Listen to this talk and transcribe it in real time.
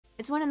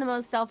It's one of the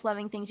most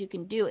self-loving things you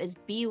can do is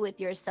be with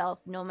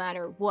yourself no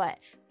matter what.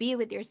 Be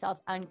with yourself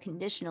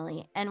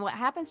unconditionally. And what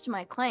happens to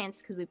my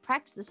clients, because we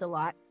practice this a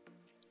lot,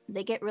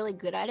 they get really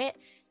good at it.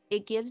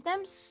 It gives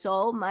them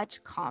so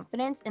much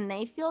confidence and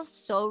they feel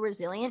so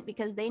resilient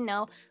because they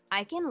know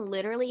I can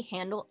literally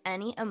handle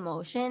any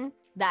emotion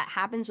that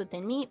happens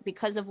within me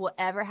because of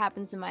whatever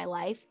happens in my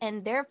life.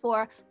 And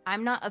therefore,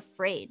 I'm not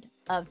afraid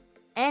of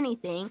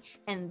anything.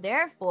 And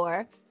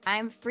therefore,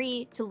 I'm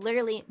free to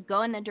literally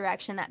go in the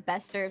direction that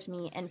best serves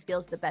me and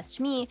feels the best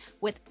to me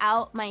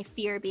without my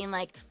fear being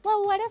like,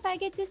 well, what if I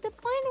get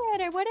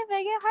disappointed? Or what if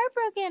I get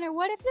heartbroken? Or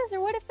what if this?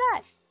 Or what if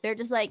that? They're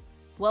just like,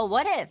 well,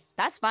 what if?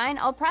 That's fine.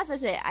 I'll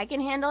process it. I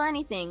can handle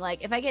anything.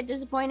 Like if I get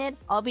disappointed,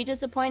 I'll be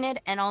disappointed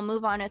and I'll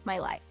move on with my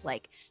life.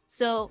 Like,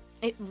 so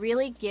it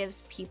really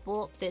gives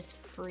people this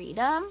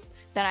freedom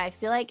that I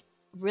feel like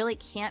really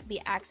can't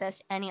be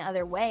accessed any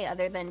other way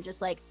other than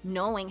just like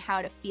knowing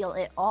how to feel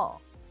it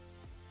all.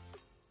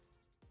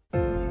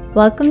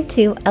 Welcome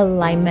to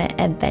Alignment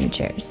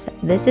Adventures.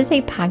 This is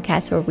a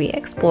podcast where we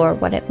explore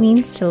what it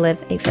means to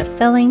live a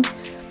fulfilling,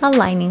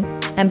 aligning,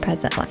 and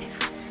present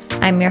life.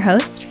 I'm your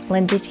host,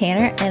 Lindsay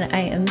Tanner, and I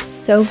am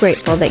so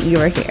grateful that you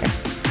are here.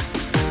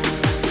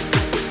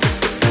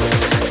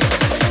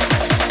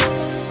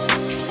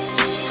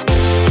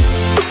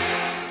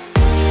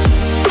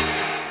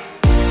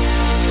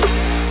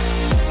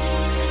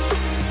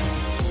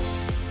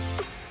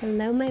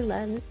 Hello, my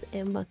loves,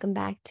 and welcome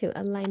back to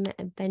Alignment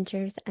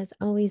Adventures. As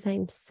always,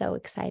 I'm so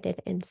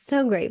excited and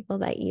so grateful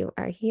that you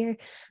are here.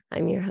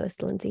 I'm your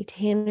host, Lindsay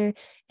Tanner.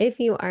 If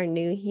you are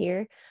new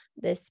here,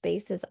 this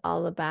space is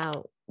all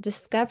about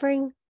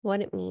discovering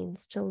what it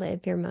means to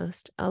live your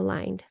most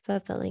aligned,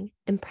 fulfilling,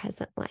 and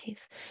present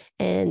life.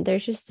 And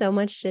there's just so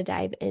much to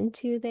dive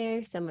into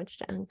there, so much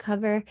to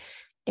uncover.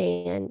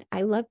 And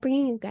I love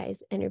bringing you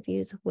guys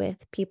interviews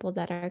with people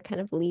that are kind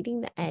of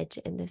leading the edge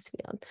in this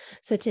field.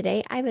 So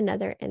today I have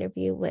another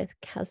interview with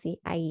Kelsey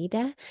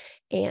Aida.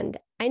 And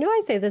I know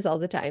I say this all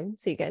the time,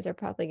 so you guys are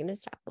probably going to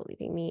stop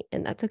believing me.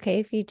 And that's okay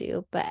if you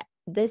do, but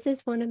this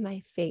is one of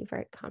my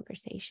favorite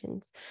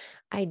conversations.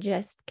 I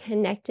just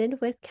connected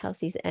with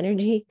Kelsey's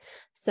energy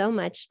so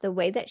much. The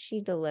way that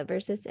she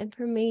delivers this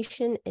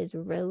information is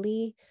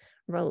really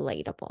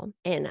relatable.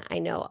 And I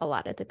know a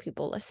lot of the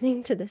people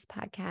listening to this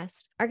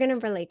podcast are going to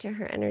relate to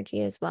her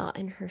energy as well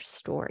and her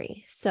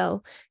story.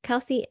 So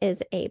Kelsey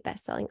is a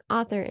bestselling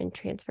author and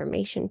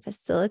transformation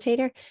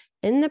facilitator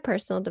in the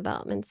personal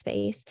development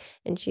space,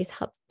 and she's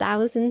helped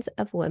thousands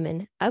of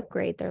women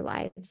upgrade their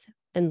lives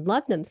and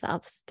love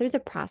themselves through the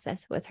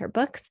process with her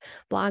books,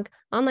 blog,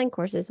 online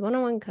courses,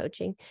 one-on-one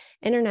coaching,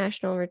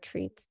 international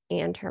retreats,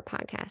 and her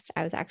podcast.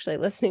 I was actually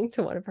listening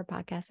to one of her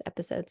podcast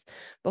episodes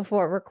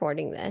before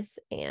recording this,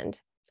 and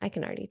I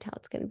can already tell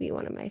it's going to be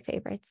one of my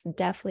favorites.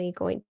 Definitely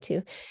going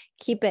to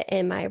keep it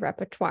in my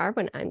repertoire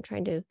when I'm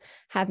trying to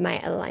have my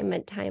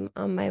alignment time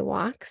on my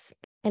walks.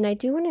 And I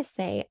do want to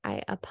say,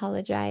 I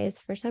apologize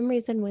for some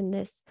reason when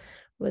this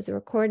was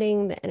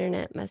recording, the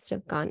internet must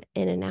have gone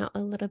in and out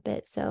a little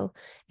bit. So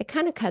it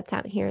kind of cuts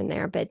out here and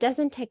there, but it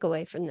doesn't take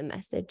away from the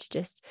message.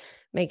 Just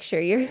make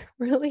sure you're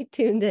really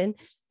tuned in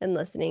and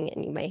listening,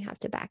 and you may have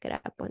to back it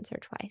up once or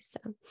twice.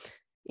 So,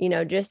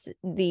 just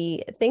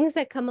the things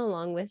that come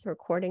along with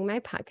recording my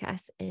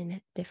podcast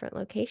in different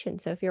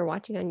locations. So if you're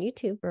watching on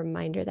YouTube,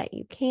 reminder that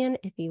you can,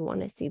 if you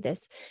want to see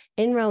this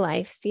in real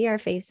life, see our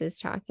faces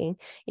talking,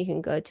 you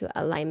can go to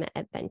Alignment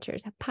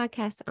Adventures, a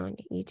podcast on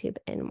YouTube,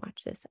 and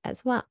watch this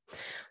as well.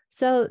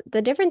 So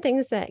the different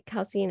things that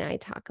Kelsey and I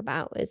talk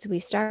about is we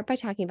start by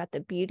talking about the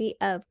beauty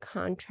of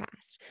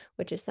contrast,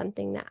 which is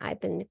something that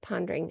I've been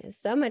pondering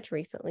so much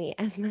recently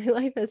as my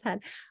life has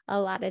had a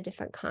lot of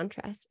different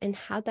contrasts, and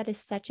how that is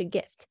such a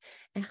gift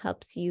and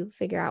helps you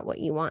figure out what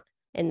you want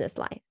in this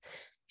life.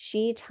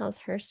 She tells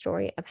her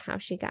story of how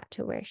she got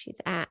to where she's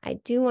at. I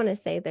do want to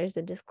say there's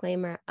a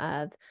disclaimer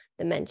of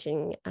the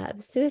mentioning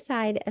of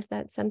suicide. If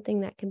that's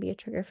something that can be a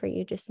trigger for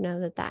you, just know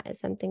that that is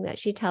something that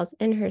she tells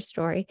in her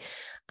story,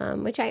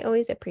 which I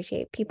always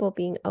appreciate people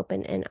being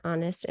open and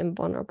honest and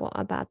vulnerable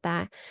about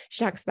that.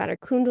 She talks about her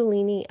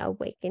Kundalini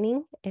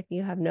awakening. If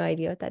you have no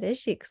idea what that is,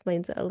 she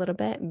explains it a little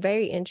bit.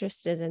 Very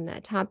interested in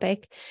that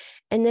topic.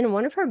 And then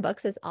one of her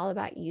books is all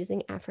about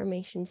using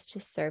affirmations to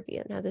serve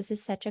you. Now, this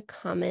is such a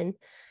common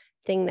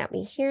thing that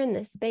we hear in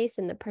this space,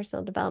 in the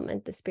personal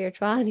development, the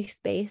spirituality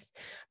space,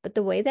 but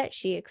the way that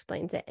she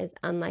explains it is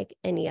unlike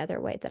any other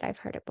way that I've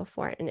heard it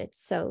before, and it's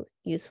so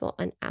useful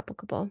and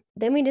applicable.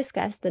 Then we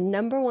discuss the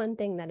number one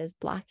thing that is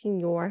blocking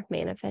your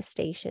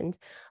manifestations,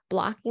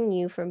 blocking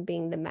you from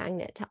being the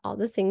magnet to all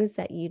the things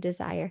that you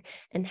desire,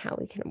 and how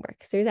we can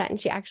work through that.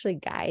 And she actually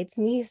guides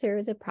me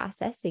through the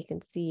process so you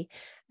can see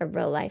a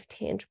real life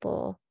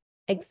tangible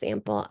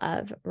example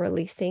of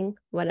releasing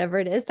whatever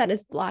it is that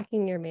is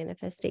blocking your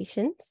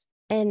manifestations.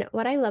 And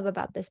what I love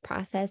about this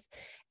process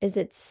is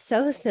it's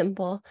so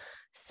simple,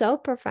 so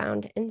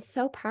profound, and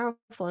so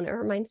powerful. And it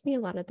reminds me a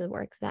lot of the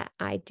work that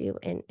I do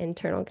in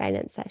internal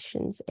guidance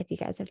sessions. If you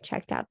guys have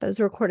checked out those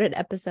recorded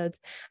episodes,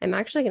 I'm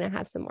actually going to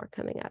have some more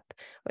coming up,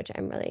 which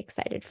I'm really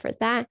excited for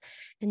that.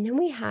 And then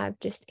we have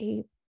just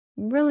a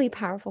really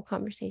powerful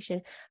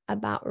conversation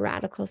about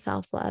radical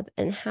self-love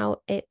and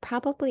how it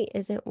probably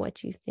isn't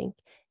what you think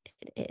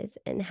it is,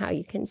 and how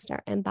you can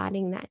start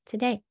embodying that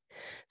today.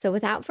 So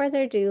without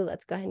further ado,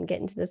 let's go ahead and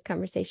get into this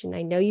conversation.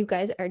 I know you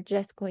guys are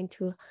just going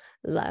to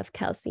love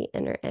Kelsey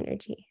and her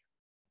energy.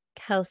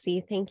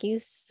 Kelsey, thank you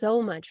so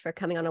much for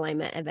coming on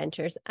Alignment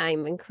Adventures.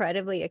 I'm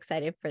incredibly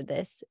excited for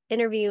this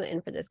interview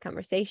and for this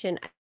conversation.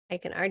 I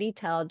can already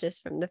tell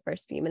just from the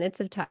first few minutes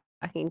of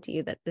talking to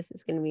you that this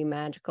is going to be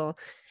magical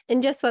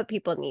and just what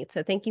people need.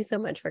 So thank you so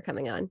much for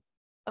coming on.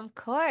 Of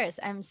course.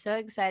 I'm so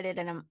excited.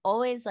 And I'm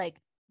always like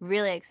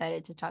really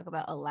excited to talk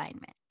about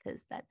alignment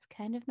because that's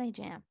kind of my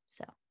jam.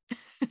 So,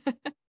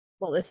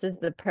 Well, this is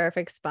the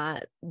perfect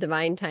spot,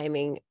 divine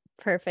timing,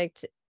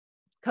 perfect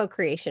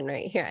co-creation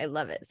right here. I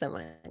love it so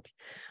much.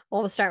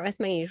 Well, we'll start with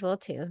my usual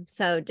too.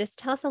 So just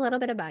tell us a little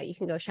bit about, you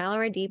can go shallow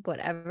or deep,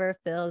 whatever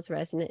feels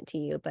resonant to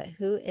you, but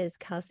who is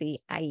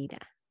Kelsey Aida?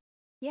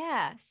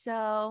 yeah.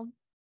 So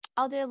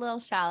I'll do a little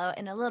shallow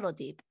and a little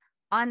deep.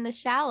 On the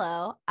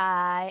shallow,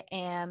 I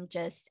am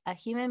just a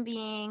human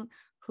being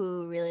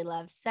who really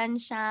loves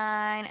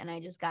sunshine, and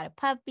I just got a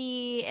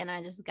puppy and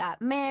I just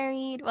got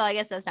married. Well, I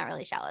guess that's not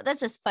really shallow.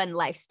 That's just fun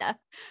life stuff,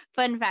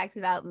 fun facts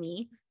about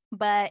me.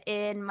 But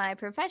in my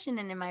profession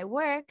and in my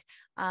work,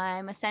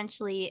 I'm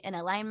essentially an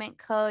alignment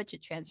coach, a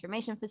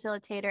transformation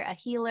facilitator, a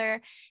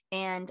healer,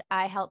 and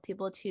I help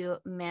people to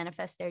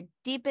manifest their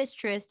deepest,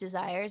 truest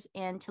desires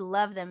and to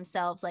love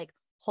themselves like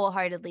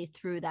wholeheartedly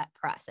through that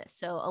process.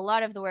 So a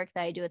lot of the work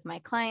that I do with my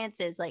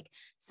clients is like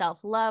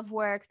self-love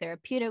work,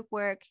 therapeutic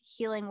work,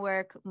 healing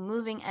work,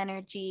 moving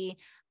energy,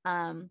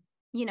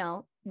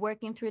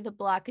 working through the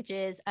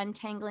blockages,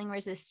 untangling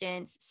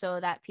resistance so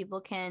that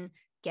people can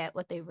get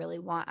what they really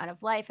want out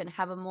of life and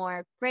have a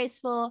more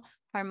graceful,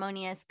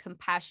 harmonious,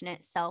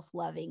 compassionate,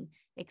 self-loving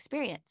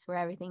experience where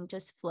everything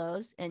just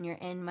flows and you're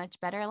in much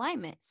better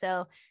alignment.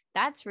 So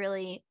that's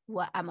really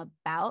what I'm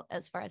about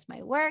as far as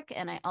my work.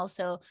 And I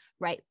also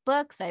write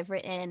books. I've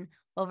written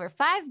over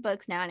 5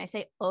 books now. And I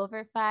say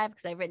over 5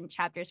 because I've written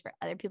chapters for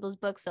other people's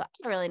books. So I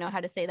don't really know how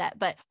to say that,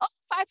 but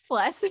 5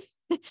 plus.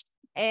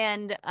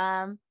 And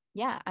I'm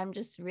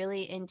just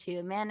really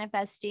into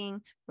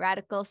manifesting,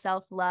 radical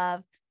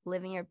self-love,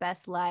 living your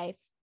best life.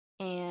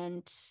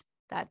 And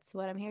that's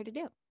what I'm here to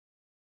do.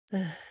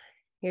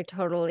 You're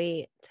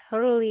totally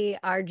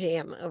our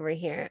jam over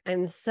here.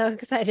 I'm so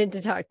excited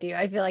to talk to you.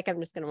 I feel like I'm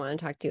just going to want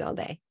to talk to you all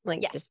day.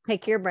 Like, Yes. just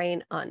pick your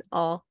brain on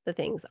all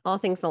things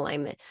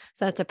alignment.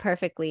 So that's a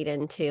perfect lead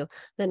into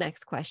the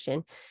next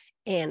question.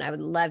 And I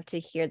would love to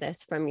hear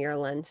this from your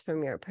lens,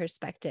 from your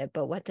perspective.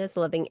 But what does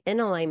living in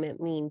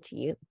alignment mean to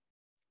you?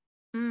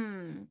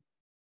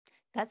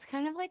 That's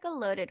kind of like a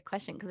loaded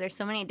question because there's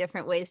so many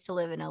different ways to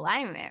live in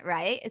alignment,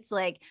 right? It's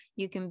like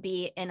you can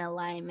be in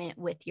alignment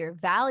with your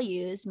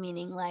values,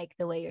 meaning like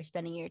the way you're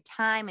spending your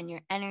time and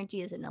your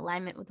energy is in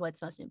alignment with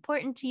what's most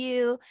important to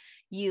you.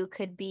 You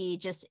could be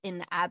just in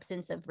the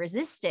absence of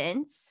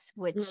resistance,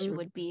 which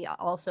would be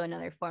also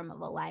another form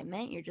of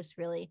alignment. You're just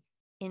really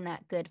in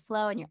that good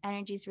flow and your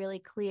energy is really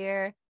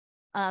clear.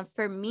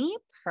 For me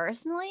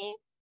personally,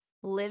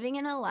 living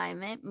in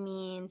alignment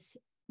means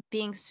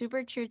being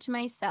super true to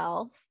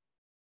myself,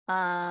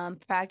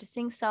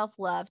 practicing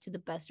self-love to the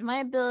best of my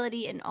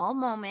ability in all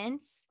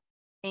moments,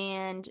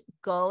 and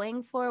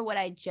going for what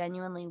I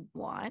genuinely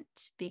want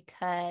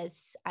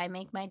because I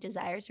make my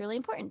desires really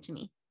important to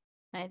me.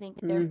 I think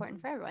they're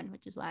important for everyone,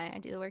 which is why I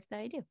do the work that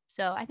I do.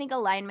 So I think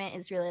alignment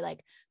is really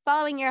like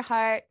following your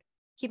heart,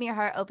 keeping your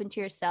heart open to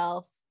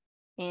yourself,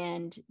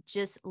 and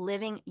just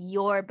living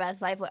your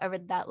best life, whatever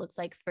that looks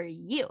like for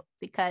you,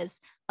 because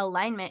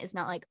alignment is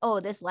not like,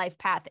 oh, this life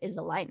path is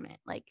alignment.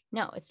 Like,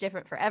 no, it's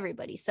different for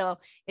everybody. So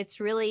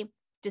it's really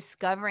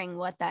discovering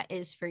what that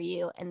is for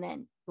you and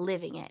then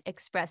living it,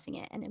 expressing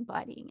it, and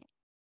embodying it.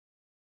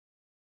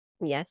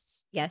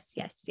 Yes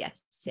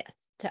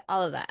to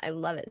all of that. I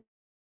love it.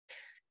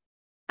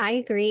 I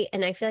agree.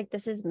 And I feel like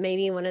this is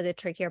maybe one of the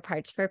trickier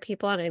parts for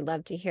people. And I'd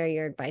love to hear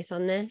your advice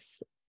on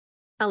this.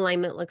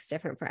 Alignment looks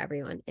different for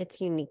everyone. It's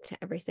unique to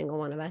every single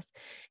one of us.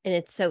 And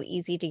it's so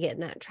easy to get in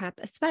that trap,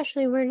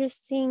 especially we're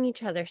just seeing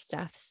each other's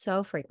stuff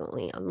so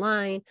frequently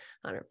online,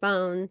 on our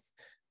phones,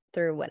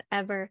 through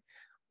whatever.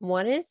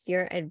 What is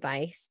your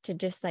advice to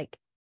just like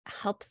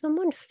help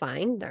someone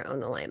find their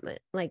own alignment?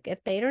 Like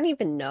if they don't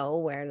even know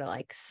where to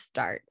like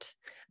start.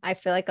 I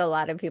feel like a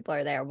lot of people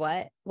are there.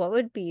 What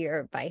would be your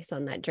advice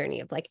on that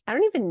journey of like, I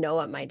don't even know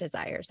what my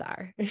desires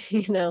are,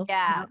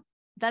 Yeah.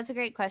 That's a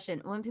great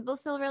question. When people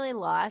feel really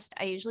lost,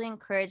 I usually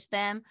encourage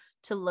them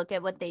to look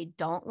at what they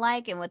don't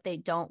like and what they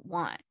don't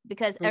want,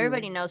 because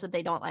everybody knows what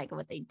they don't like and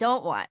what they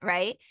don't want,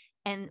 right?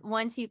 And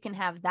once you can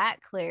have that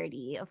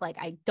clarity of like,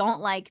 I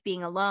don't like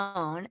being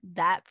alone,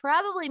 that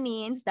probably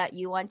means that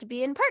you want to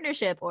be in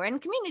partnership or in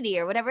community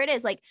or whatever it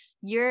is. Like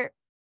your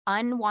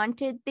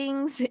unwanted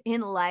things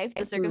in life,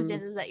 the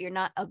circumstances that you're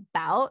not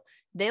about,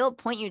 they'll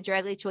point you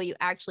directly to what you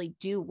actually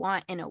do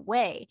want in a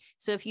way.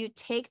 So if you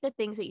take the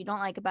things that you don't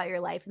like about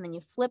your life and then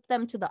you flip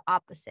them to the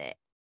opposite,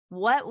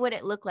 what would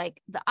it look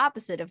like the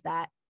opposite of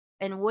that?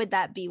 And would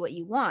that be what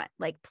you want?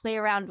 Like play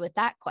around with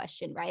that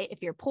question, right?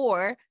 If you're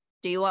poor,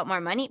 do you want more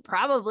money?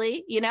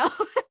 Probably, you know.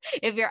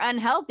 If you're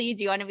unhealthy,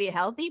 do you want to be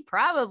healthy?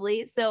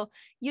 Probably. So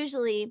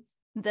usually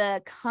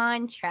the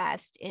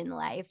contrast in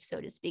life, so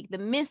to speak, the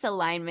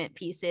misalignment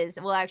pieces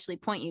will actually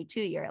point you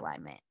to your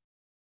alignment.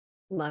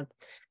 Love.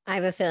 I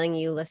have a feeling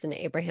you listen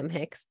to Abraham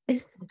Hicks.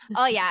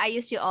 Oh yeah, I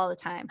used to all the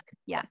time.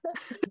 Yeah.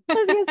 I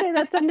was going to say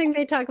that's something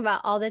they talk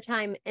about all the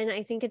time. And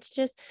I think it's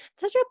just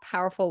such a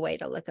powerful way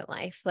to look at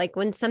life. Like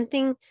when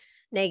something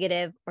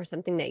negative or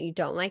something that you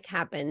don't like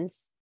happens,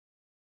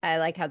 I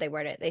like how they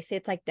word it. They say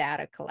it's like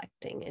data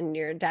collecting, and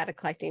you're data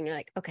collecting. You're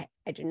like, okay,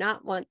 I do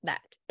not want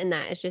that. And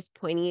that is just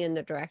pointing you in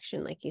the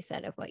direction, like you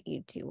said, of what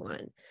you do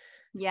want.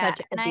 Yeah. Such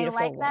a And I beautiful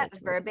like way that to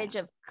verbiage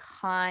of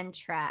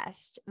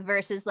contrast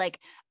versus like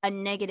a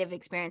negative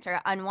experience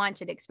or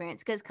unwanted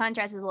experience, because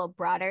contrast is a little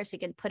broader. So you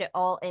can put it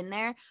all in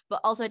there,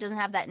 but also it doesn't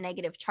have that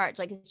negative charge.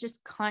 Like it's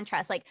just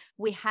contrast. Like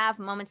we have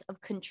moments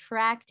of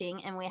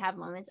contracting and we have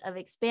moments of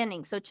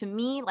expanding. So to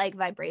me, like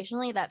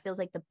vibrationally, that feels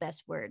like the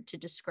best word to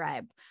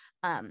describe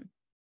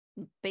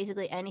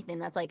basically anything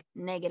that's like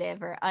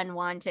negative or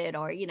unwanted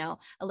or, you know,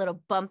 a little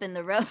bump in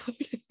the road.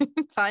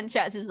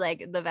 Contrast is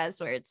like the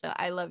best word. So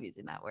I love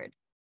using that word.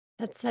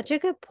 That's such a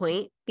good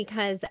point,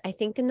 because I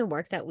think in the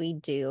work that we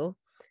do,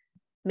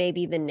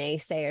 maybe the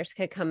naysayers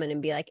could come in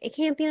and be like, it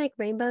can't be like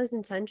rainbows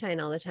and sunshine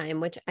all the time,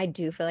 which I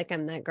do feel like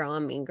I'm that girl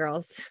on Mean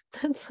Girls.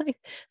 That's like,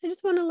 I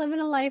just want to live in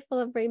a life full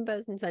of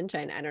rainbows and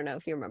sunshine. I don't know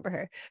if you remember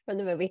her from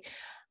the movie.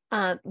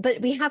 But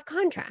we have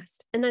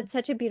contrast, and that's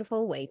such a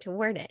beautiful way to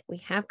word it. We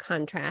have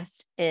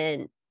contrast.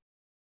 And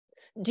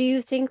do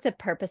you think the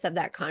purpose of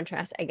that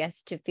contrast, I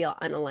guess, to feel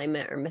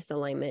unalignment or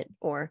misalignment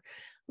or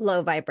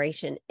low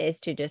vibration, is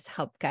to just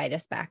help guide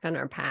us back on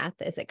our path?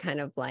 Is it kind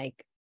of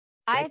like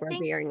I we're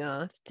think, veering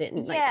off,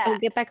 didn't like, yeah, oh,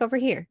 get back over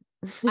here?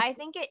 I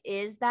think it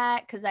is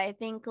that, because I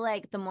think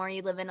like the more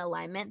you live in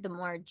alignment, the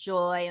more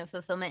joy and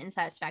fulfillment and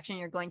satisfaction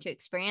you're going to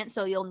experience.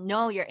 So you'll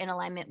know you're in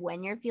alignment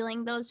when you're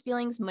feeling those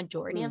feelings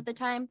majority of the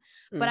time.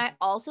 But I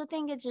also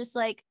think it's just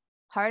like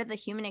part of the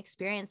human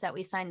experience that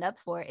we signed up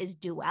for is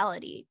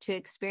duality, to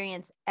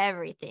experience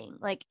everything.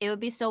 Like it would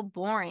be so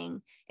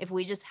boring if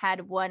we just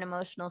had one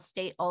emotional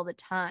state all the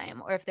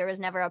time, or if there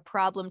was never a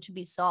problem to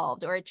be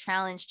solved or a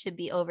challenge to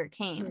be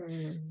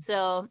overcame.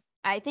 So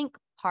I think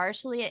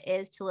partially it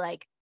is to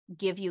like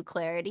give you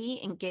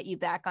clarity and get you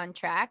back on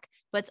track,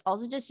 but it's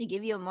also just to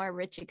give you a more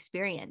rich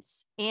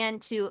experience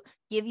and to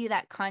give you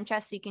that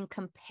contrast so you can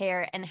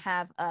compare and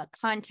have a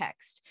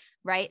context,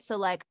 right? So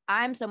like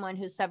I'm someone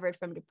who suffered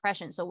from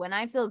depression. So when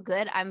I feel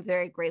good, I'm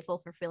very grateful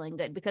for feeling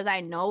good because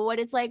I know what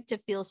it's like to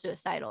feel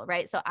suicidal,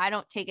 right? So I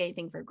don't take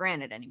anything for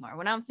granted anymore.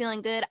 When I'm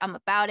feeling good, I'm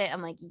about it.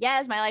 I'm like,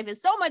 yes, my life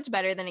is so much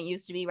better than it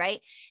used to be, right?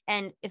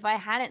 And if I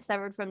hadn't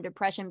suffered from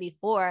depression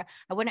before,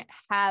 I wouldn't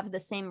have the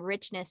same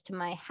richness to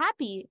my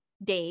happy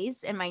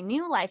days and my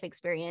new life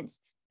experience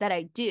that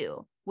I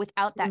do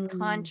without that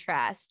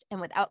contrast and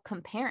without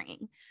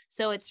comparing.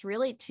 So it's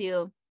really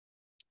to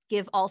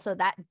give also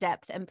that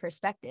depth and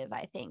perspective,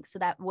 I think, so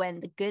that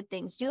when the good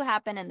things do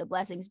happen and the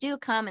blessings do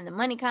come and the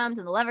money comes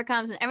and the lover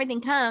comes and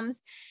everything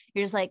comes,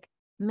 you're just like,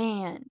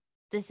 man,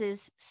 this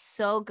is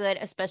so good,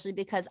 especially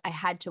because I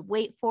had to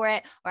wait for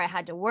it, or I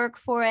had to work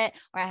for it,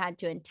 or I had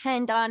to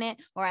intend on it,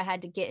 or I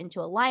had to get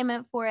into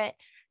alignment for it.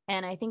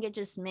 And I think it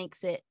just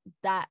makes it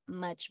that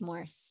much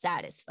more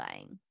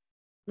satisfying.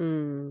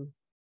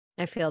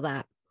 I feel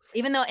that.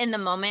 Even though in the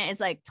moment it's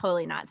like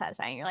totally not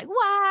satisfying. You're like,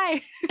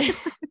 why?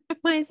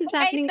 Why is this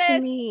happening to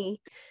me?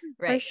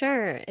 Right. For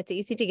sure. It's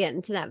easy to get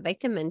into that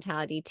victim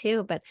mentality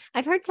too. But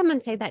I've heard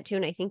someone say that too.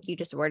 And I think you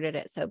just worded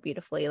it so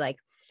beautifully. Like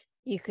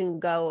you can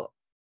go,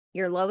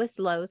 your lowest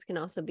lows can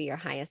also be your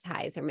highest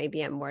highs, or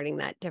maybe I'm wording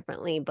that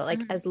differently, but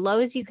like as low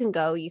as you can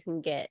go, you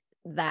can get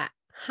that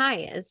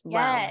high as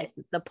well, like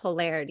the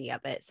polarity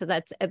of it. So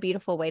that's a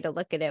beautiful way to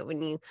look at it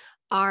when you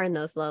are in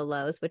those low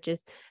lows, which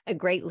is a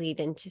great lead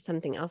into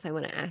something else I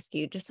want to ask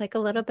you, just like a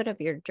little bit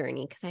of your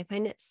journey, because I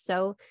find it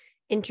so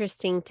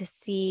interesting to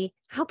see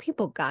how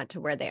people got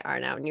to where they are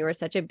now. And you were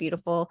such a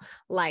beautiful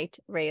light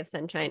ray of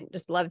sunshine.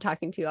 Just love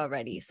talking to you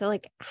already. So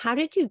like, how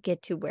did you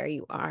get to where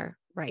you are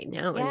right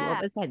now? And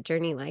what was that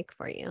journey like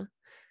for you?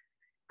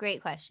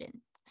 Great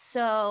question.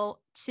 So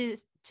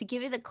to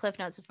give you the cliff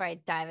notes before I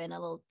dive in a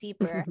little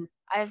deeper,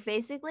 I've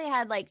basically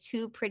had like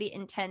two pretty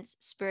intense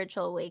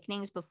spiritual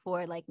awakenings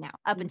before, like now,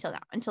 up until now,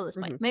 until this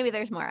point. Maybe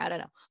there's more, I don't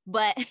know.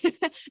 But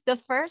the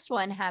first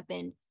one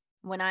happened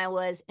when I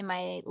was in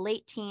my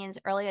late teens,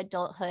 early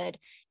adulthood.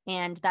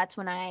 And that's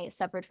when I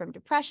suffered from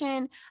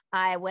depression.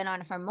 I went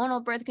on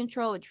hormonal birth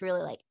control, which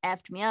really like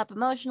effed me up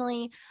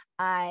emotionally.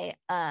 I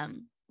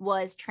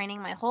was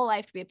training my whole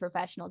life to be a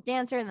professional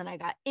dancer. And then I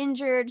got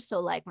injured. So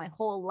like my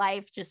whole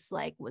life just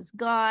like was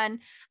gone.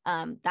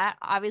 That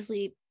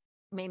obviously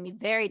made me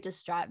very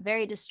distraught,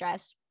 very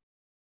distressed.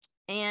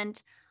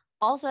 And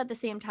also at the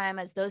same time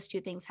as those two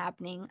things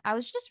happening, I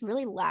was just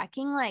really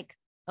lacking like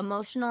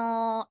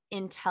emotional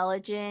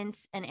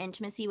intelligence and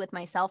intimacy with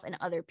myself and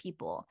other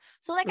people.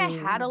 So like I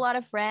had a lot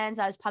of friends,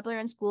 I was popular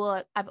in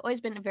school. I've always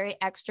been very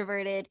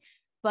extroverted,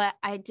 but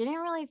I didn't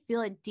really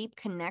feel a deep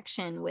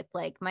connection with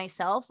like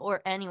myself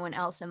or anyone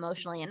else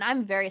emotionally. And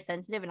I'm very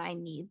sensitive and I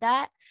need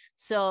that.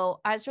 So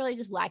I was really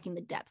just lacking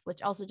the depth,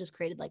 which also just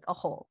created like a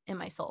hole in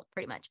my soul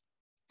pretty much.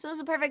 So it was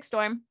a perfect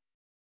storm.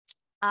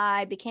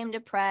 I became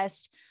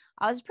depressed.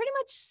 I was pretty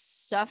much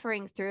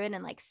suffering through it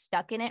and like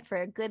stuck in it for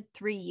a good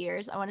 3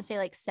 years. I want to say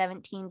like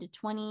 17 to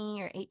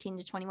 20 or 18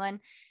 to 21.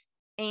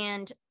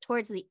 And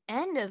towards the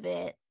end of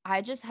it,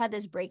 I just had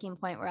this breaking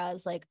point where I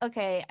was like,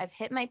 okay, I've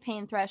hit my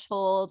pain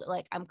threshold.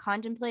 Like I'm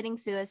contemplating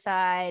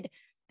suicide.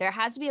 There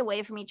has to be a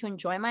way for me to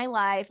enjoy my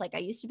life. Like I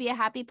used to be a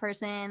happy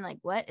person. Like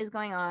what is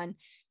going on?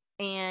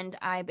 And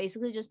I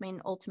basically just made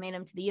an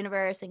ultimatum to the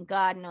universe and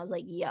God. And I was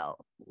like, yo,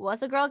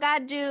 what's a girl got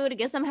to do to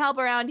get some help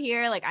around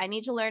here? Like, I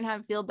need to learn how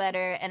to feel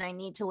better and I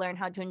need to learn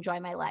how to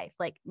enjoy my life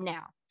like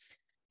now.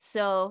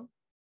 So,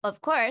 of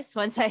course,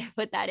 once I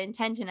put that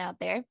intention out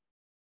there,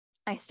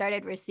 I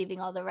started receiving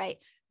all the right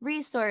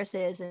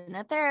resources and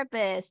a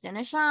therapist and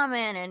a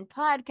shaman and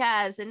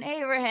podcasts and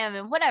Abraham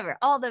and whatever,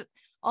 all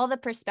the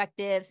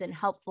perspectives and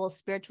helpful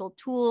spiritual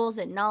tools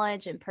and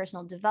knowledge and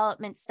personal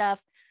development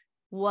stuff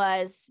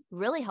was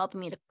really helping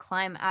me to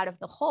climb out of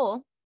the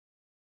hole.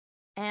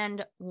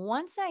 And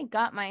once I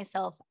got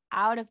myself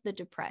out of the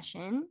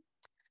depression,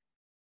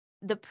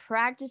 the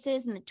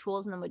practices and the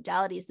tools and the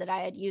modalities that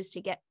I had used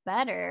to get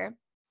better,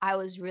 I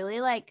was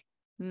really like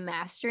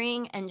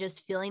mastering and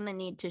just feeling the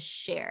need to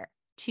share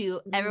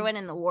to everyone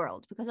in the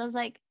world, because I was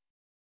like,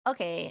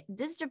 okay,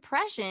 this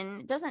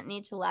depression doesn't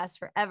need to last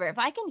forever. If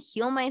I can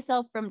heal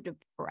myself from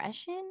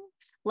depression,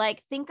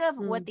 like think of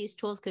what these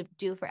tools could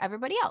do for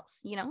everybody else,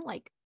 you know,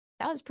 like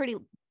that was pretty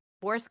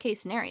worst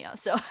case scenario.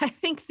 So I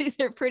think these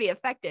are pretty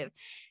effective.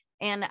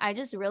 And I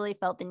just really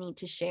felt the need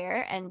to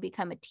share and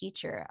become a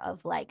teacher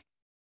of like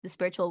the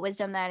spiritual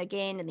wisdom that I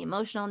gained and the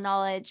emotional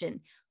knowledge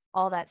and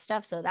all that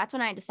stuff. So that's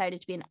when I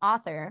decided to be an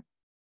author.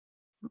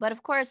 But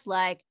of course,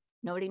 like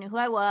nobody knew who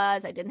I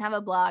was. I didn't have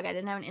a blog. I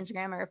didn't have an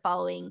Instagram or a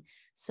following.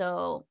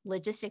 So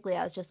logistically,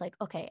 I was just like,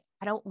 okay,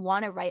 I don't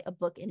want to write a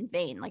book in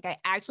vain. Like I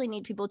actually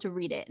need people to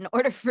read it in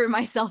order for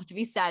myself to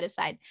be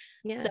satisfied.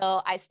 Yes.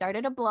 So I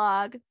started a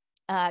blog,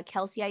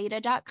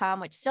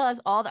 KelseyAida.com, which still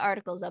has all the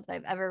articles up that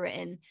I've ever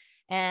written.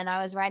 And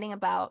I was writing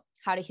about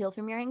how to heal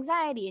from your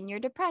anxiety and your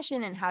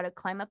depression and how to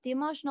climb up the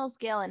emotional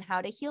scale and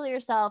how to heal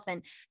yourself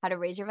and how to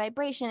raise your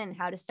vibration and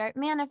how to start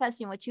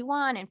manifesting what you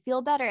want and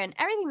feel better and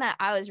everything that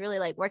I was really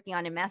like working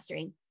on and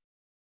mastering.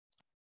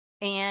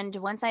 And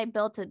once I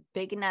built a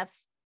big enough,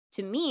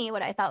 to me,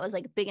 what I thought was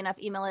like a big enough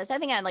email list, I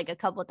think I had like a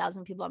couple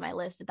thousand people on my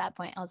list at that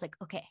point. I was like,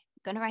 okay,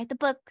 I'm going to write the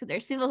book.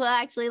 There's people who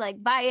actually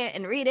like buy it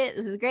and read it.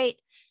 This is great.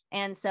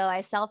 And so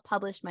I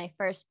self-published my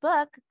first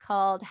book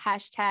called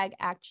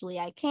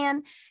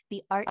 #ActuallyICan,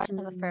 The Art of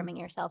Affirming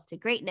Yourself to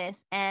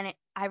Greatness. And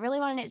I really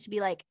wanted it to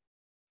be like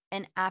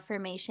an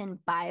affirmation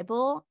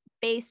Bible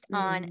based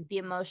on the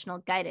emotional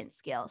guidance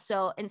skill.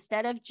 So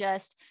instead of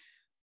just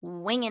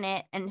winging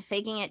it and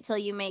faking it till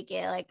you make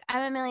it, like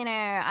I'm a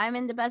millionaire, I'm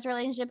in the best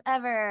relationship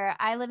ever,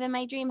 I live in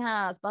my dream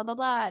house, blah, blah,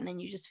 blah. And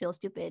then you just feel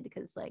stupid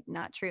because like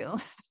not true.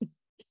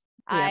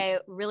 I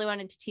really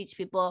wanted to teach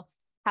people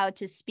how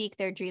to speak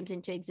their dreams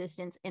into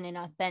existence in an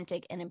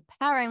authentic and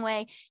empowering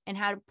way, and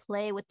how to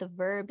play with the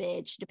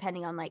verbiage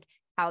depending on like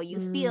how you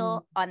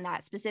feel on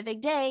that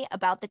specific day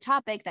about the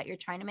topic that you're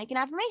trying to make an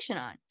affirmation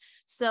on.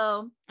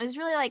 So it was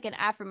really like an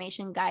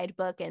affirmation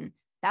guidebook. And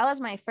that was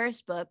my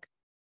first book.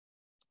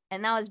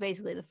 And that was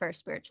basically the first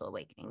spiritual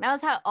awakening. That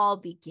was how it all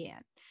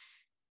began.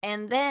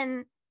 And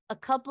then a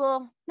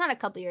couple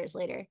years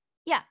later,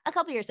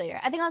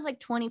 I think I was like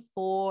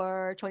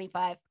 24,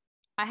 25.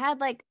 I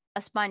had like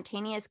a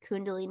spontaneous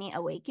Kundalini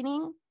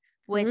awakening,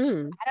 which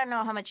I don't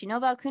know how much you know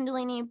about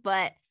Kundalini,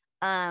 but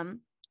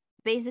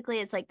basically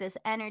it's like this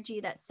energy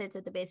that sits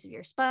at the base of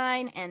your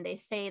spine. And they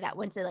say that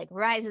once it like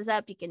rises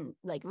up, you can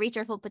like reach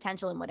your full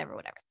potential and whatever.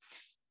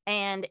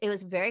 And it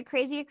was a very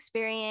crazy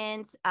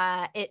experience.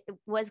 It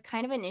was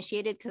kind of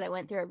initiated because I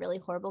went through a really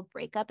horrible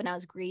breakup and I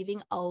was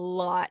grieving a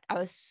lot. I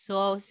was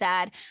so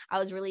sad. I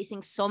was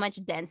releasing so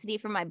much density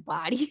from my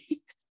body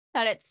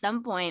that at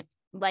some point,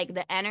 like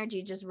the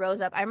energy just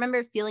rose up. I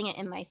remember feeling it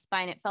in my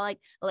spine. It felt like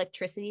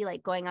electricity,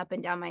 like going up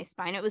and down my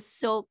spine. It was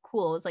so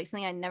cool. It was like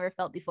something I'd never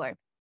felt before.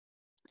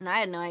 And I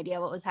had no idea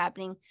what was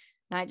happening.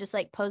 And I just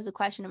like posed the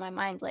question in my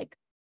mind, like,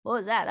 what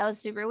was that? That was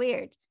super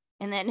weird.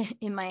 And then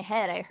in my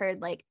head, I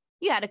heard like,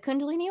 you had a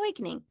Kundalini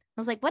awakening. I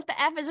was like, what the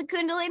F is a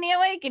Kundalini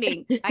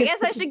awakening? I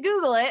guess I should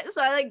Google it.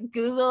 So I like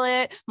Google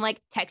it. I'm like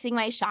texting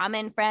my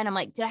shaman friend. I'm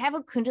like, did I have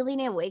a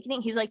Kundalini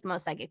awakening? He's like the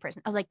most psychic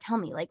person. I was like, tell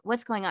me, like,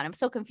 what's going on? I'm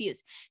so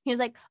confused. He was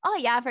like, oh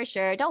yeah, for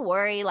sure. Don't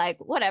worry. Like,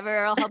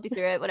 whatever. I'll help you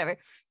through it. Whatever.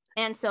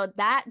 And so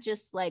that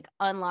just like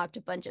unlocked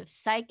a bunch of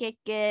psychic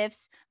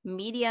gifts,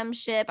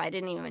 mediumship. I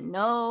didn't even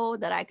know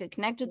that I could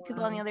connect with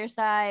people on the other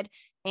side.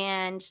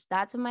 And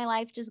that's when my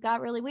life just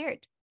got really weird.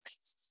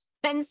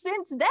 And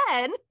since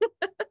then,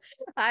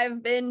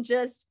 I've been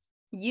just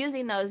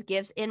using those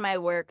gifts in my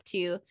work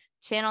to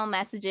channel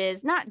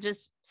messages, not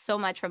just so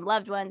much from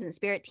loved ones and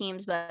spirit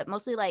teams, but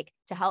mostly like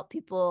to help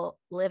people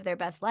live their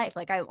best life.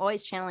 Like I'm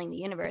always channeling the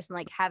universe and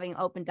like having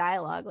open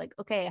dialogue, like,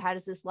 okay, how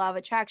does this law of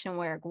attraction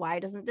work? Why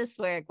doesn't this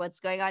work? What's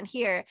going on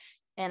here?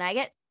 And I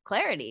get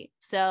clarity.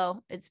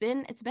 So it's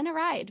been a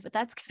ride, but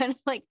that's kind of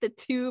like the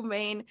two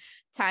main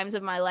times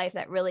of my life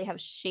that really have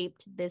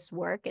shaped this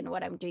work and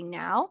what I'm doing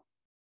now.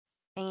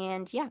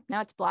 And yeah, now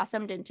it's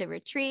blossomed into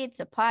retreats,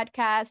 a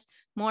podcast,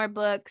 more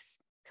books,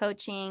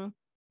 coaching,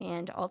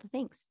 and all the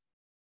things.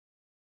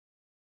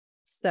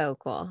 So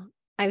cool.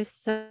 I have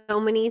so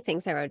many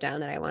things I wrote down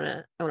that I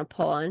want to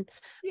pull on.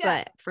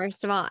 Yeah. But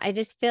first of all, I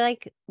just feel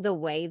like the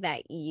way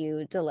that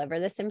you deliver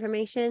this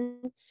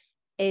information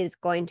is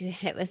going to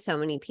hit with so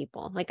many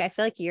people. Like I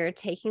feel like you're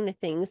taking the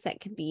things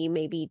that can be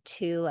maybe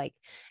too like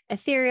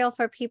ethereal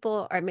for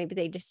people, or maybe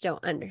they just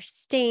don't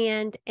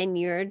understand, and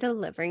you're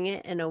delivering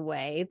it in a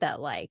way that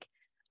like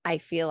I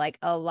feel like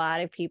a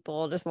lot of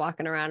people just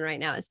walking around right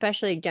now,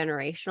 especially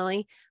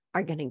generationally,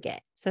 are going to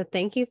get. So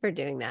thank you for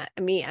doing that.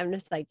 I mean, I'm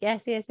just like,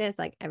 yes, yes, yes.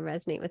 Like I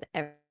resonate with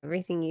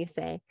everything you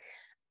say.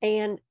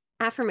 And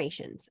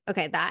affirmations.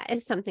 Okay. That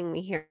is something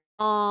we hear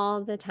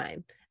all the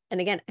time.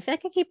 And again, I feel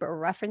like I keep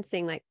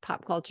referencing like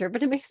pop culture,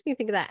 but it makes me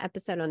think of that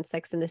episode on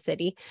Sex and the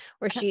City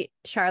where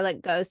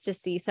Charlotte goes to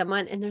see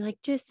someone and they're like,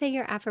 just say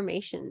your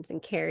affirmations.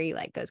 And Carrie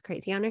like goes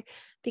crazy on her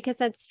because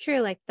that's true.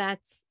 Like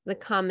that's the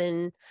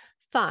common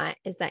thought,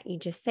 is that you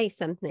just say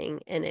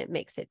something and it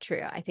makes it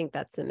true. I think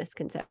that's the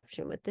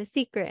misconception with The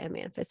Secret and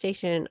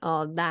manifestation and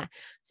all of that.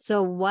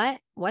 So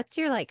what's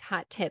your like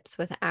hot tips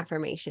with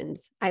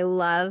affirmations? I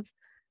love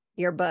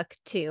your book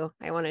too.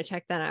 I want to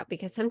check that out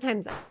because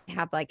sometimes I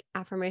have like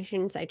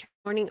affirmations I try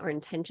morning or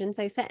intentions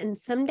I set, and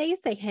some days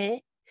they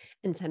hit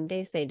and some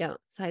days they don't.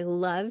 So I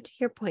loved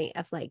your point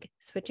of like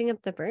switching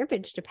up the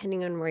verbiage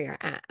depending on where you're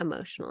at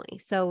emotionally.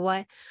 So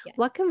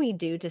what can we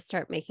do to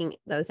start making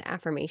those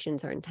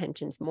affirmations or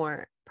intentions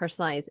more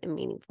personalized and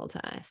meaningful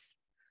to us?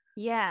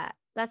 Yeah,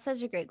 that's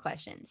such a great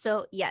question.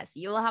 So yes,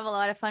 you will have a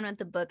lot of fun with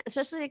the book,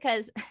 especially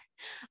because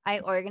I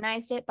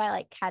organized it by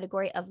like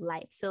category of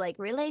life. So like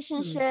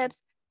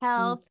relationships,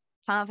 health,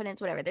 confidence,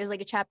 whatever. There's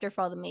like a chapter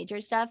for all the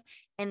major stuff.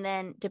 And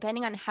then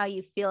depending on how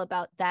you feel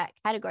about that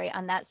category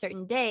on that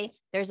certain day,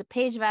 there's a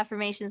page of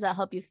affirmations that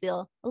help you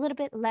feel a little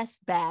bit less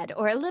bad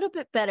or a little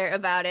bit better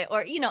about it.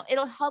 Or,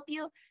 it'll help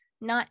you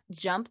not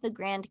jump the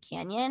Grand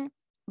Canyon,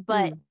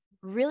 but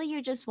really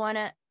you just want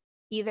to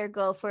either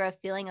go for a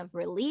feeling of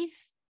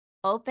relief,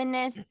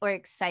 openness, or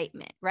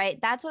excitement, right?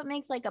 That's what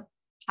makes like a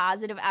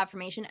positive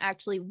affirmation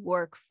actually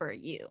work for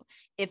you.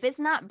 If it's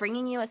not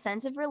bringing you a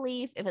sense of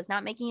relief, if it's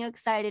not making you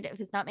excited,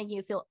 if it's not making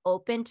you feel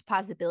open to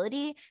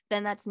possibility,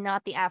 then that's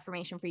not the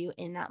affirmation for you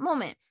in that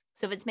moment.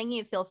 So if it's making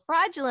you feel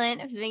fraudulent,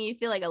 if it's making you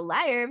feel like a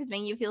liar, if it's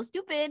making you feel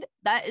stupid,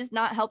 that is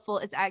not helpful.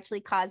 It's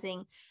actually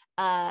causing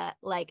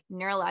like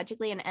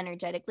neurologically and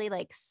energetically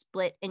like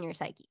split in your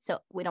psyche. So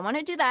we don't want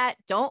to do that.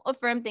 Don't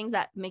affirm things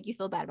that make you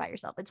feel bad about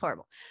yourself. It's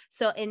horrible.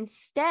 So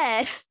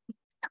instead,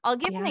 I'll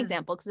give an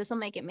example because this will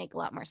make a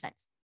lot more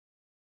sense.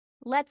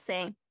 Let's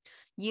say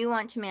you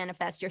want to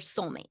manifest your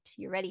soulmate.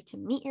 You're ready to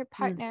meet your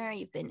partner.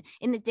 You've been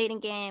in the dating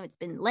game. It's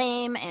been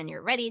lame and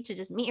you're ready to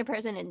just meet your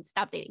person and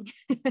stop dating.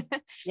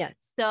 Yes.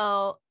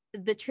 So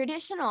the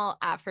traditional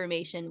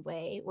affirmation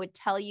way would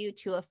tell you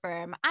to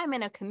affirm, I'm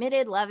in a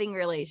committed, loving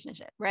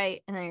relationship,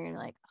 right? And then you're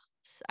like,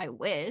 oh, I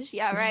wish.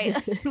 Yeah, right.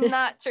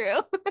 Not true.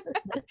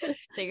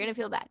 So you're going to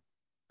feel bad.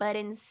 But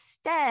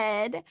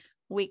instead,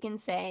 we can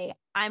say,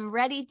 I'm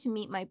ready to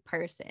meet my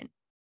person.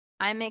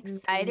 I'm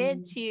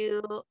excited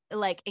to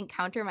like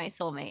encounter my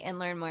soulmate and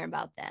learn more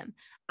about them.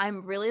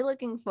 I'm really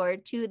looking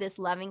forward to this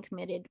loving,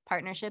 committed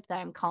partnership that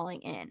I'm calling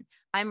in.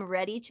 I'm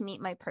ready to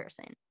meet my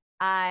person.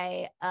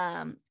 I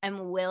am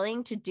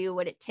willing to do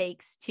what it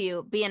takes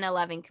to be in a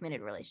loving,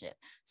 committed relationship.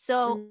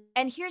 So,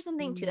 and here's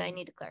something too that I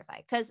need to clarify,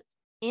 because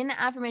in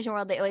the affirmation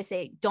world, they always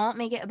say, don't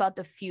make it about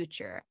the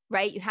future,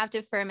 right? You have to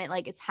affirm it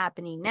like it's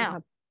happening now.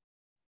 Yep.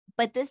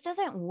 But this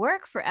doesn't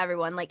work for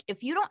everyone. Like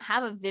if you don't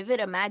have a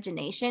vivid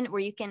imagination where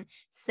you can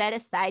set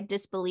aside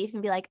disbelief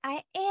and be like,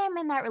 I am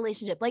in that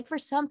relationship. Like for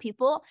some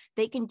people,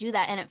 they can do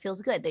that and it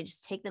feels good. They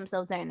just take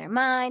themselves there in their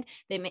mind.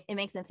 It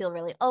makes them feel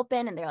really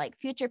open and they're like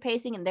future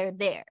pacing and they're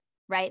there,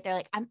 right? They're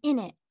like, I'm in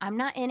it. I'm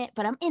not in it,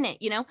 but I'm in it,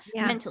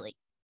 mentally.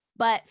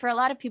 But for a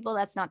lot of people,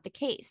 that's not the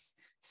case.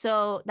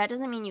 So that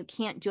doesn't mean you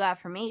can't do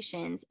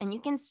affirmations, and you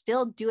can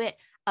still do it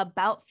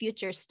about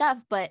future stuff,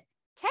 but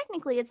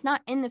technically it's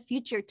not in the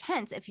future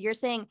tense. If you're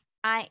saying,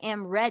 I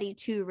am ready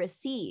to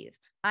receive,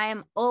 I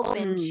am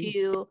open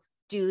to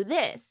do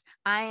this,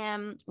 I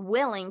am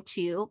willing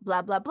to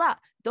blah, blah, blah.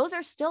 Those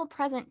are still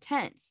present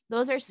tense.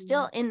 Those are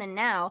still in the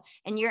now.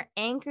 And you're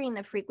anchoring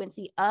the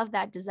frequency of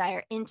that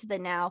desire into the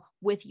now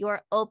with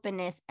your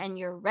openness and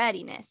your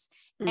readiness.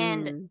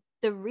 And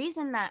the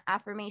reason that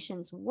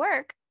affirmations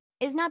work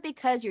is not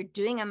because you're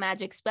doing a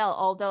magic spell,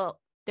 although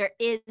there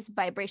is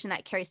vibration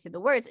that carries through the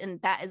words,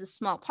 and that is a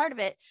small part of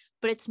it,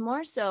 but it's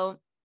more so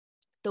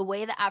the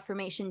way the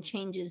affirmation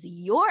changes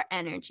your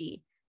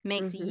energy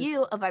makes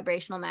you a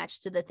vibrational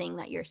match to the thing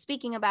that you're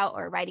speaking about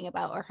or writing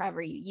about, or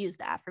however you use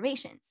the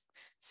affirmations.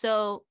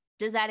 So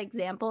does that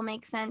example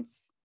make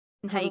sense?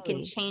 And how you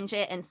can change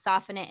it and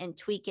soften it and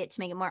tweak it to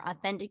make it more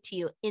authentic to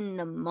you in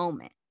the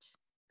moment.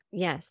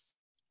 Yes.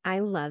 I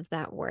love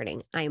that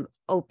wording. I'm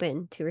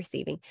open to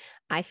receiving.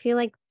 I feel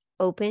like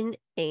open,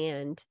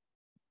 and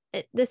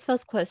this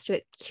feels close to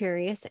it.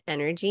 Curious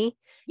energy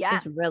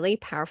is really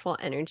powerful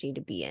energy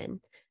to be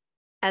in.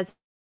 As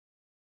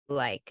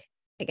like,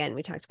 again,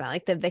 we talked about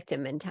like the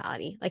victim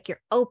mentality, like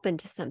you're open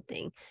to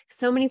something.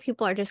 So many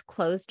people are just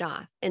closed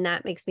off. And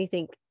that makes me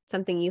think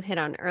something you hit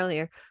on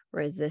earlier,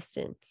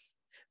 resistance.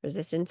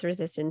 Resistance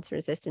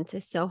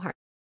is so hard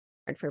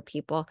for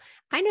people.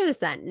 I notice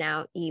that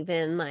now,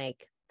 even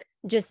like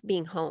just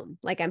being home,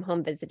 like I'm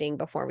home visiting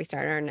before we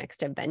start our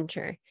next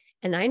adventure.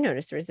 And I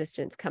notice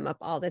resistance come up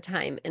all the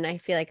time. And I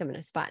feel like I'm in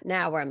a spot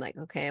now where I'm like,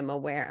 okay, I'm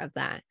aware of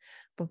that.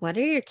 But what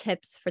are your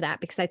tips for that?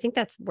 Because I think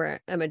that's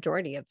where a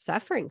majority of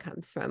suffering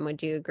comes from.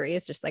 Would you agree?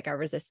 It's just like our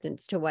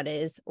resistance to what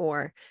is,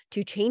 or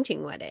to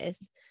changing what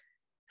is.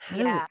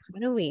 How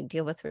do we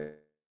deal with this?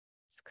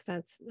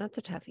 Because that's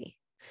a toughie.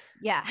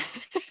 Yeah.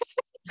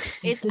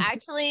 It's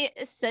actually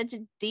such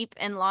a deep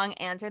and long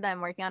answer that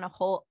I'm working on a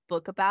whole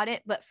book about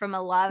it, but from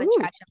a law of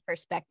attraction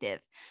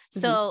perspective.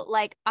 So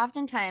like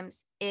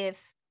oftentimes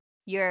if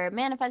you're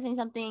manifesting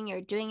something,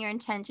 you're doing your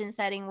intention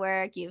setting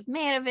work, you've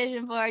made a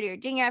vision board, you're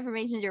doing your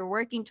affirmations, you're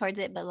working towards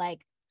it, but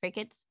like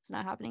crickets, it's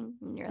not happening.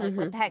 And you're like,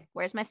 what the heck?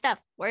 Where's my stuff?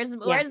 Where's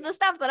the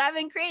stuff that I've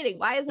been creating?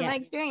 Why isn't my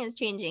experience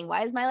changing?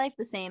 Why is my life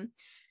the same?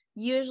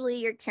 Usually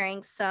you're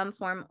carrying some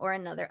form or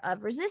another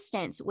of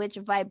resistance, which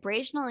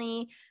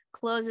vibrationally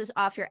closes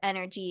off your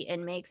energy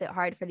and makes it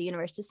hard for the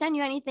universe to send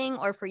you anything,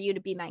 or for you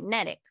to be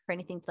magnetic for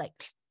anything to like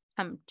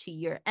come to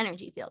your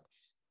energy field.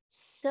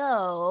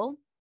 So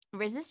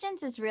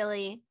resistance is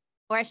really,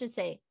 or I should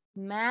say,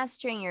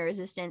 mastering your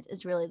resistance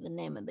is really the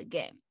name of the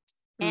game.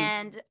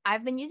 And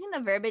I've been using the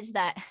verbiage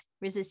that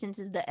resistance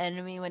is the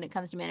enemy when it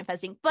comes to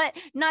manifesting, but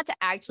not to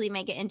actually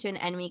make it into an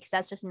enemy, because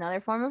that's just another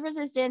form of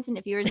resistance. And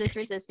if you resist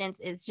resistance,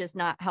 it's just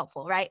not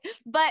helpful, right?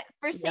 But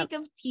for sake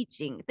of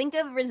teaching, think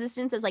of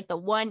resistance as like the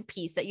one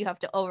piece that you have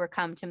to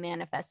overcome to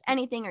manifest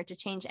anything or to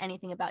change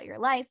anything about your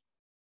life.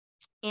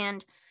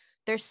 And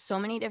there's so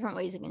many different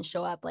ways it can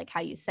show up, like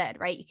how you said,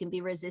 right? You can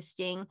be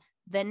resisting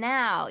the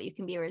now, you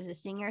can be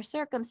resisting your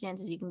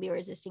circumstances, you can be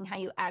resisting how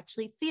you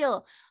actually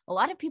feel. A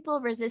lot of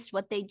people resist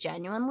what they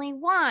genuinely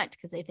want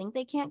because they think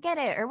they can't get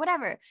it or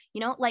whatever,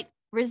 like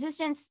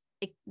resistance.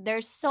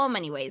 There's so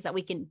many ways that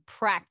we can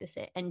practice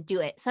it and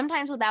do it,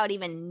 sometimes without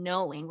even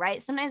knowing,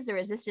 right? Sometimes the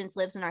resistance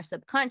lives in our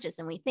subconscious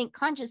and we think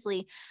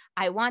consciously,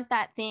 I want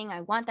that thing, I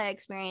want that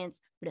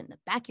experience, but in the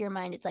back of your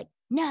mind it's like,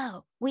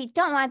 no, we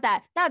don't want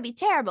that. That would be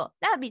terrible,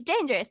 that would be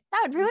dangerous,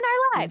 that would ruin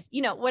our lives,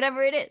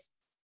 whatever it is.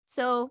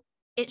 So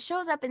it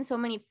shows up in so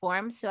many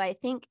forms. So I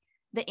think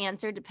the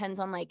answer depends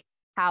on like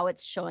how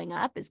it's showing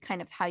up is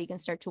kind of how you can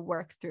start to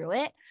work through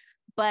it.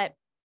 But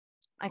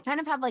I kind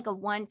of have like a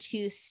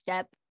 1-2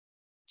 step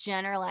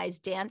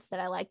generalized dance that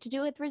I like to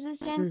do with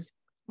resistance,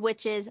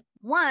 which is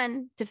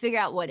one, to figure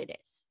out what it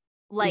is.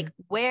 Like,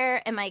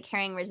 where am I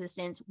carrying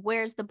resistance?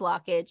 Where's the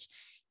blockage?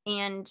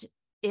 And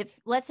if,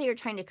 let's say you're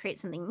trying to create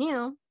something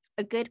new,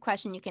 a good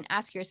question you can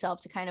ask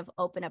yourself to kind of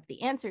open up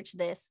the answer to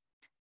this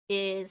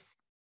is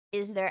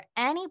there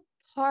any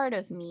part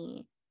of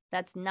me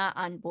that's not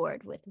on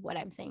board with what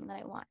I'm saying that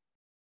I want?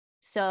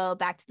 So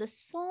back to the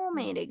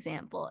soulmate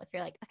example. If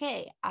you're like,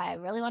 okay, I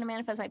really want to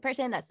manifest my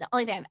person, that's the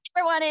only thing I've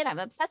ever wanted, I'm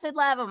obsessed with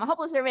love, I'm a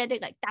hopeless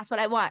romantic, like that's what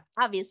I want.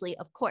 Obviously,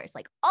 of course,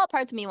 like all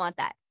parts of me want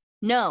that.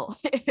 No,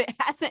 if it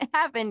hasn't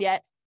happened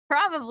yet,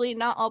 probably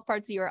not all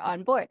parts of you are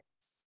on board.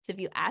 So if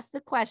you ask the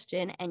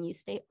question and you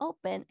stay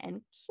open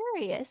and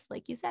curious,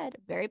 like you said,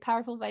 very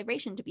powerful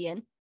vibration to be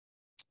in,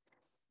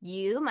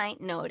 you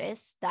might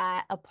notice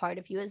that a part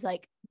of you is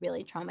like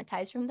really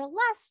traumatized from the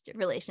last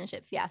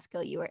relationship fiasco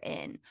you were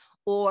in,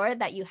 or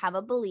that you have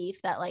a belief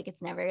that like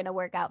it's never going to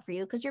work out for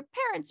you because your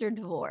parents are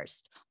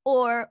divorced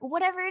or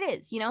whatever it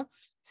is,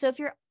 So if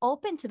you're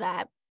open to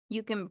that,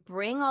 you can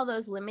bring all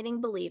those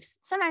limiting beliefs.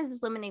 Sometimes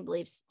it's limiting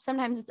beliefs,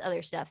 sometimes it's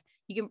other stuff.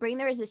 You can bring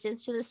the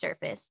resistance to the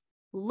surface,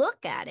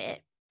 look at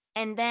it,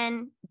 and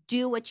then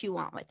do what you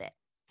want with it.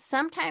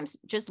 Sometimes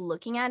just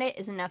looking at it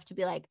is enough to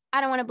be like,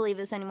 I don't want to believe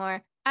this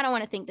anymore. I don't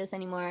want to think this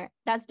anymore.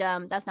 That's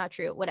dumb. That's not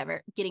true.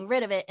 Whatever. Getting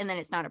rid of it. And then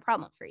it's not a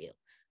problem for you.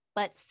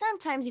 But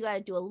sometimes you got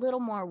to do a little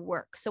more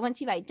work. So once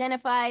you've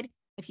identified,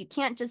 if you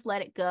can't just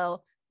let it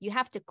go, you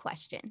have to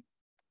question.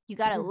 You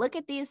got to look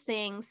at these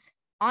things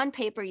on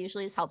paper,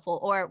 usually is helpful,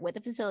 or with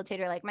a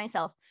facilitator like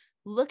myself,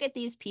 look at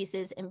these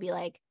pieces and be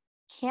like,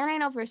 can I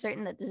know for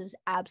certain that this is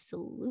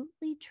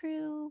absolutely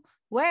true?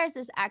 where is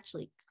this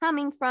actually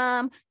coming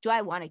from? Do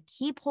I want to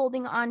keep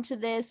holding on to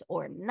this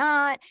or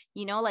not?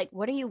 You know, like,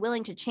 what are you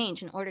willing to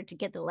change in order to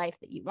get the life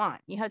that you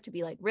want? You have to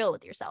be like real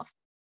with yourself.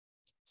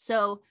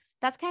 So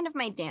that's kind of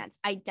my dance: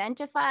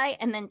 identify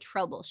and then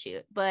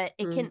troubleshoot. But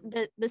it can,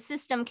 the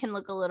system can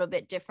look a little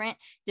bit different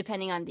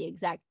depending on the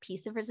exact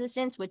piece of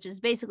resistance, which is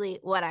basically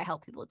what I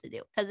help people to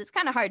do, because it's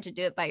kind of hard to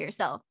do it by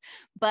yourself.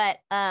 But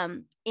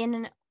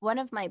in one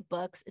of my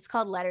books, it's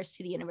called Letters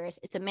to the Universe.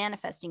 It's a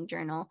manifesting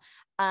journal.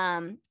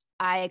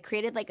 I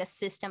created like a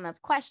system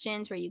of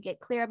questions where you get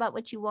clear about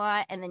what you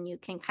want, and then you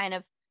can kind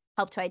of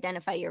help to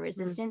identify your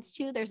resistance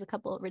too. There's a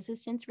couple of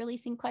resistance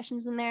releasing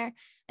questions in there.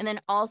 And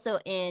then also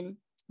in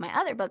my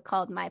other book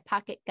called My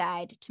Pocket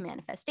Guide to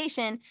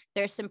Manifestation,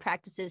 there's some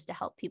practices to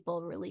help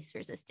people release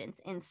resistance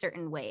in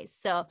certain ways.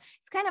 So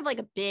it's kind of like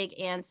a big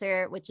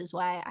answer, which is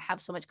why I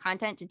have so much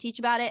content to teach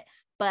about it.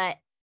 But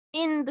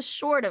in the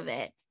short of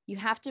it, you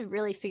have to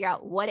really figure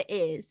out what it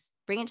is,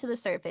 bring it to the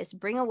surface,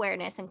 bring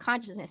awareness and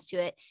consciousness to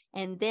it,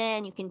 and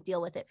then you can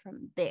deal with it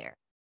from there.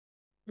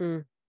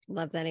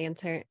 Love that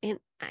answer. And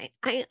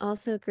I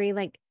also agree,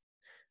 like,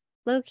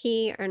 low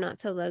key or not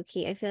so low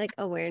key, I feel like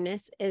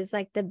awareness is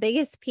like the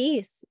biggest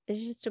piece.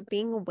 Is just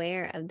being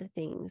aware of the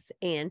things.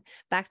 And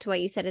back to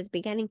what you said at the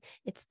beginning,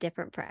 it's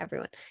different for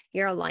everyone.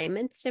 Your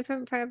alignment's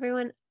different for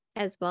everyone,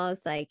 as well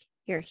as like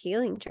your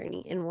healing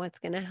journey and what's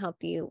going to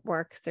help you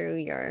work through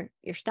your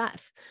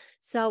stuff.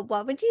 So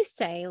what would you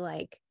say,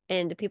 like,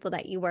 and the people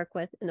that you work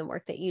with and the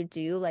work that you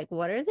do, like,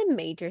 what are the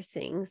major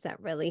things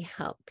that really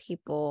help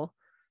people?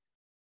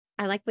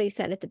 I like what you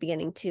said at the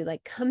beginning too,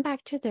 like, come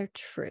back to their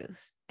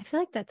truth. I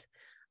feel like that's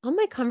all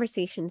my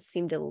conversations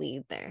seem to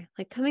lead there,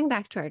 like coming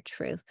back to our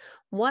truth.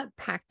 What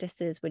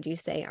practices would you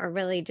say are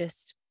really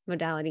just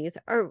modalities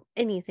or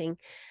anything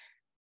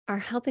are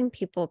helping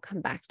people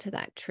come back to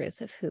that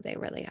truth of who they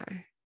really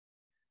are?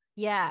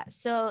 Yeah.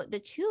 So the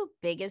two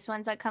biggest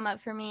ones that come up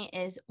for me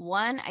is,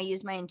 one, I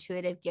use my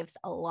intuitive gifts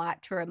a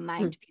lot to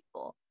remind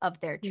people of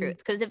their truth.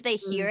 Because if they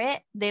hear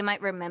it, they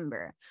might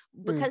remember.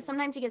 Because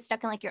sometimes you get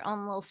stuck in like your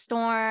own little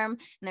storm and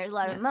there's a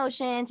lot of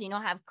emotions, you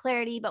don't have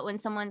clarity. But when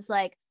someone's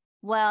like,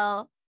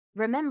 well,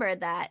 remember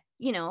that,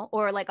 you know,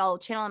 or like I'll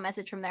channel a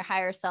message from their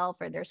higher self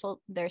or their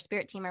soul, their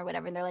spirit team or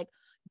whatever. And they're like,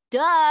 duh,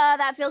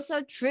 that feels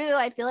so true.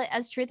 I feel it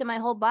as truth in my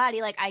whole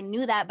body. Like I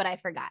knew that, but I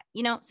forgot,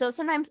 you know? So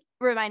sometimes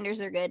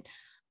reminders are good.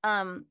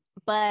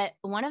 But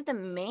one of the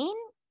main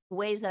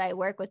ways that I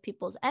work with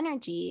people's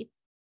energy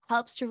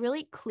helps to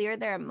really clear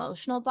their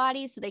emotional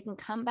body so they can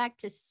come back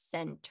to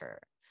center.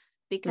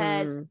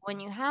 Because when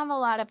you have a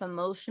lot of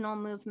emotional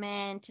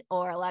movement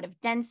or a lot of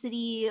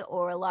density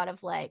or a lot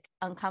of like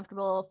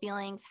uncomfortable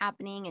feelings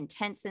happening,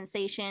 intense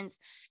sensations,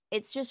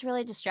 it's just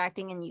really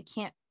distracting and you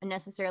can't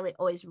necessarily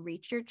always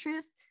reach your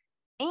truth.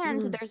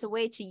 And there's a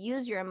way to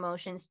use your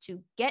emotions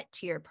to get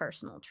to your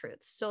personal truth.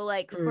 So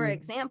like, for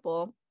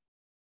example,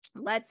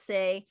 let's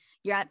say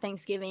you're at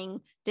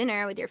Thanksgiving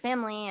dinner with your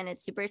family and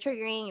it's super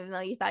triggering, even though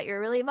you thought you were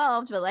really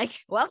evolved, but like,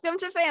 welcome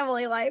to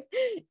family life.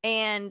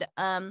 And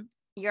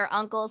your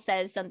uncle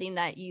says something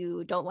that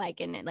you don't like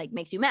and it like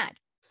makes you mad,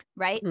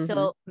 right?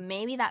 So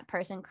maybe that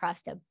person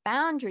crossed a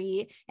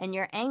boundary and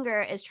your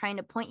anger is trying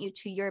to point you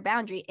to your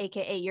boundary,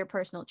 aka your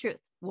personal truth,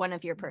 one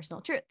of your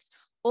personal truths.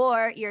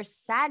 Or your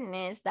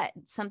sadness that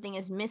something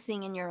is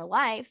missing in your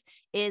life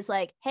is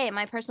like, hey,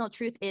 my personal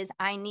truth is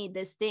I need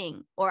this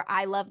thing, or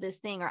I love this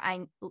thing, or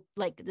I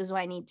like, this is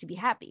why I need to be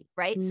happy,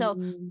 right?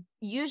 So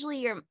usually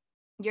your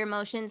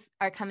emotions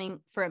are coming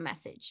for a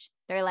message.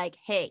 They're like,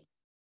 hey,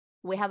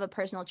 we have a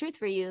personal truth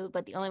for you,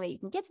 but the only way you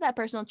can get to that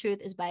personal truth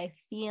is by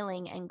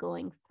feeling and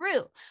going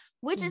through,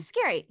 which is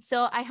scary.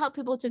 So I help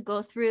people to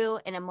go through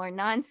in a more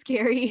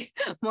non-scary,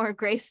 more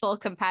graceful,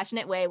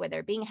 compassionate way where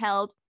they're being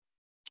held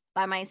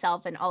by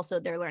myself and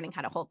also they're learning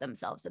how to hold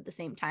themselves at the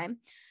same time.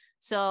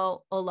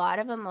 So a lot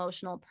of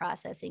emotional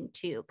processing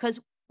too, because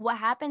what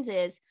happens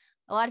is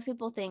a lot of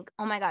people think,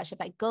 oh my gosh,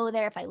 if I go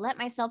there, if I let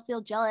myself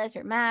feel jealous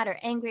or mad or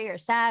angry or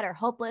sad or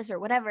hopeless or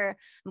whatever,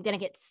 I'm going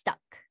to get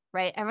stuck,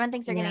 right? Everyone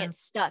thinks they're going to get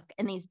stuck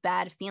in these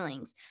bad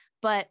feelings.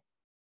 But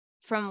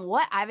from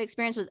what I've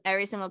experienced with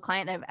every single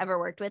client that I've ever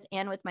worked with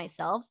and with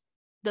myself,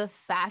 the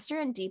faster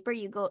and deeper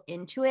you go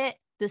into it,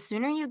 the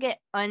sooner you get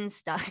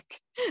unstuck.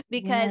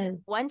 Because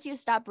once you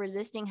stop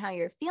resisting how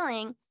you're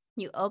feeling,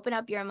 you open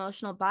up your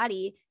emotional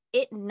body,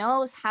 it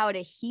knows how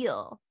to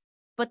heal.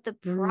 But the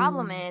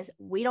problem is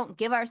we don't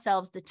give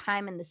ourselves the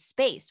time and the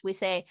space. We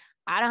say,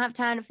 I don't have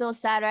time to feel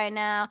sad right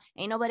now.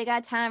 Ain't nobody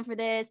got time for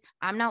this.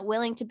 I'm not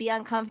willing to be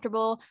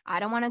uncomfortable. I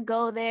don't want to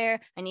go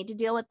there. I need to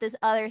deal with this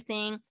other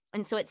thing.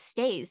 And so it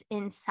stays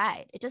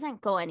inside. It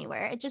doesn't go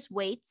anywhere. It just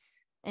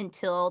waits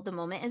until the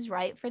moment is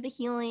right for the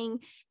healing.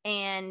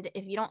 And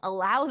if you don't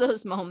allow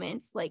those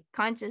moments, like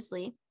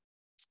consciously,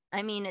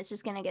 I mean, it's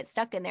just going to get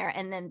stuck in there.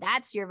 And then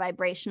that's your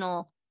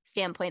vibrational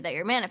standpoint that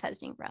you're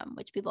manifesting from,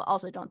 which people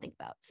also don't think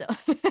about. So,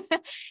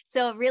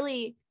 so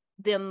really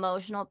the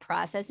emotional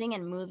processing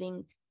and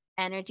moving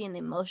energy in the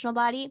emotional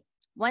body,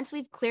 once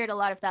we've cleared a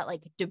lot of that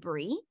like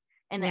debris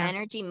and the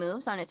energy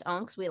moves on its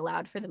own because we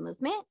allowed for the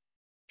movement,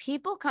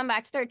 people come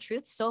back to their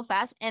truth so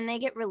fast and they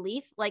get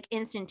relief like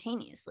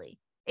instantaneously.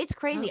 It's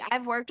crazy. Oh.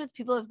 I've worked with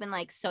people who've been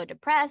like so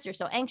depressed or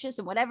so anxious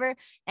and whatever.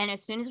 And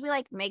as soon as we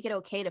like make it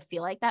okay to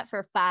feel like that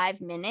for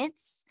 5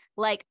 minutes,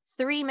 like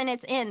 3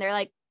 minutes in, they're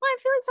like, well, I'm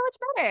feeling so much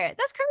better.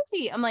 That's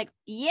crazy. I'm like,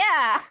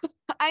 yeah,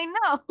 I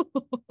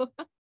know.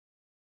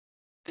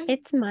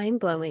 It's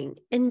mind blowing.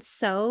 And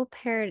so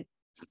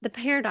the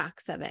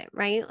paradox of it,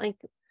 right? Like,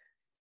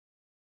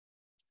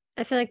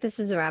 I feel like this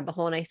is a rabbit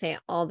hole and I say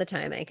it all the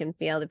time. I can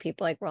feel the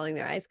people like rolling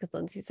their eyes because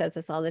Lindsay says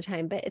this all the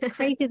time, but it's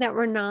crazy that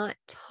we're not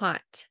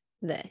taught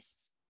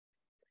this.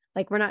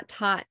 Like, we're not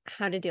taught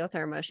how to deal with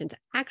our emotions.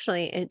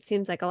 Actually, it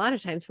seems like a lot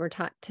of times we're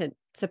taught to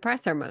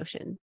suppress our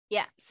emotions.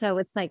 Yeah. So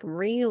it's like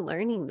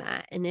relearning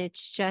that. And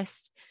it's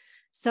just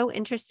so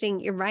interesting.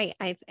 You're right.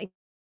 I've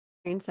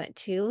experienced that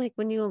too. Like,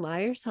 when you allow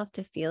yourself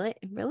to feel it,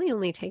 it really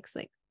only takes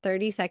like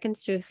 30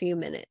 seconds to a few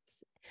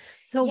minutes.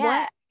 So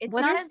Yeah, it's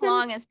what not are as some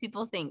long as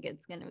people think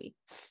it's going to be.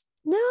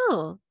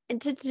 No,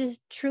 and to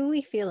just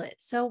truly feel it.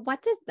 So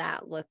what does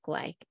that look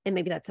like? And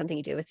maybe that's something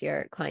you do with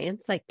your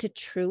clients, like to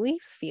truly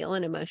feel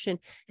an emotion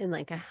in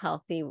like a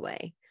healthy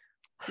way.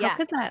 How Yeah.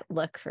 could that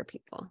look for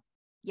people?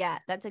 Yeah,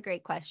 that's a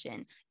great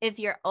question. If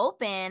you're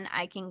open,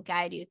 I can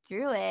guide you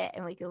through it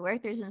and we can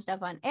work through some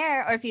stuff on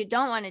air. Or if you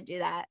don't want to do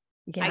that,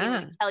 I can Yeah.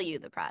 just tell you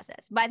the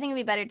process. But I think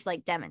it'd be better to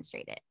like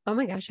demonstrate it. Oh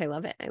my gosh, I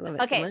love it. I love it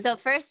so Okay, much. so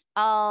first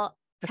I'll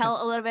Okay.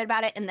 tell a little bit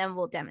about it and then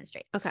we'll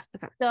demonstrate. Okay.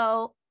 Okay.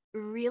 So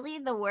really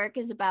the work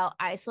is about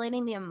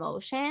isolating the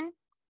emotion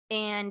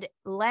and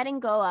letting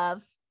go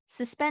of,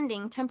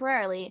 suspending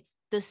temporarily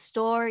the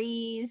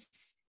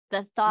stories,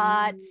 the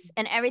thoughts,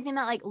 and everything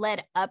that like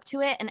led up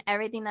to it and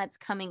everything that's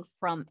coming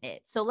from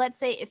it. So let's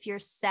say if you're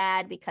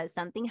sad because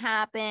something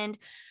happened,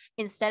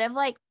 instead of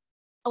like,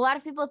 a lot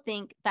of people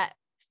think that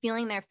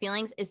feeling their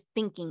feelings is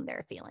thinking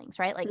their feelings,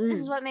 right? Like,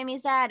 this is what made me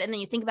sad. And then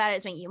you think about it,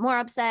 it's making you more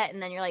upset.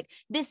 And then you're like,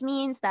 this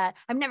means that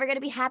I'm never going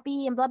to be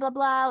happy and blah, blah,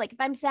 blah. Like,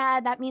 if I'm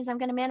sad, that means I'm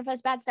going to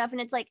manifest bad stuff.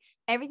 And it's like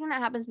everything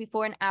that happens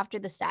before and after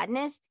the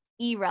sadness,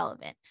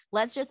 irrelevant.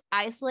 Let's just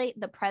isolate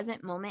the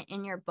present moment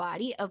in your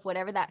body of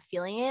whatever that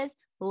feeling is.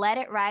 Let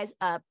it rise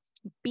up,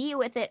 be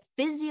with it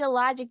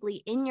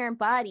physiologically in your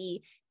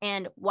body,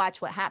 and watch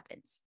what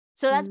happens.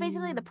 So that's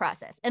basically the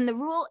process. And the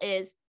rule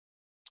is,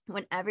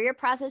 whenever you're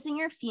processing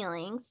your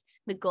feelings,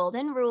 the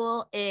golden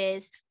rule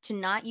is to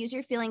not use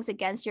your feelings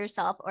against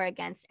yourself or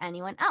against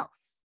anyone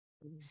else.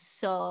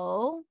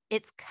 So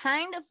it's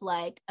kind of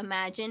like,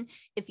 imagine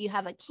if you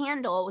have a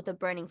candle with a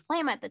burning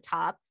flame at the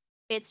top,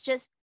 it's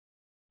just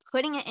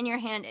putting it in your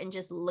hand and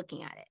just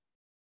looking at it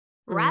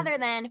rather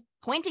than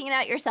pointing it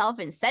at yourself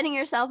and setting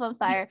yourself on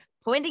fire,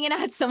 pointing it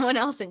at someone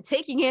else and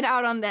taking it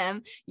out on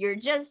them. You're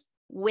just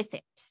with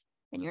it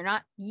and you're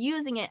not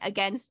using it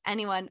against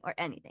anyone or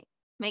anything.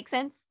 Make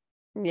sense?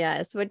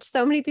 Yes, which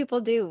so many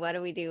people do. What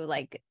do we do?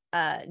 Like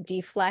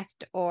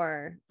deflect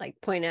or like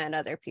point at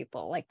other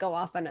people, like go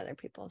off on other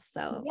people.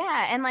 So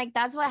yeah, and like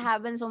that's what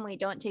happens when we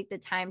don't take the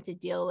time to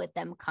deal with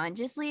them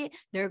consciously.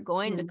 They're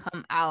going to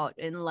come out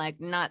in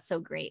like not so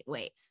great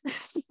ways.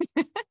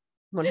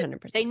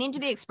 100%. They need to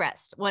be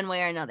expressed one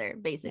way or another,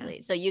 basically.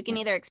 Yes. So you can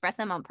either express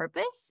them on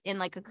purpose in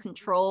like a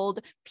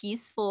controlled,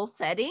 peaceful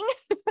setting,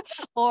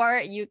 or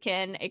you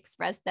can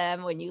express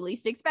them when you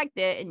least expect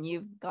it and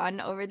you've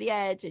gone over the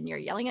edge and you're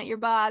yelling at your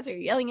boss or you're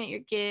yelling at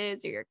your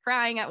kids or you're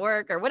crying at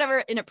work or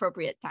whatever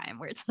inappropriate time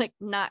where it's like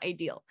not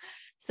ideal.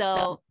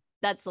 So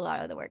that's a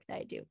lot of the work that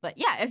I do. But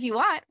yeah, if you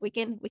want, we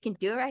can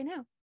do it right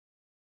now.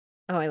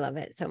 Oh, I love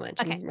it so much.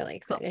 Okay, I'm really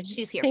cool. excited.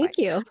 She's here. Thank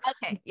you.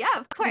 Okay, yeah,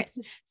 of course.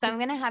 So I'm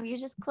gonna have you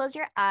just close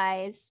your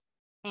eyes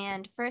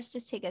and first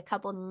just take a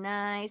couple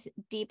nice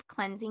deep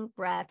cleansing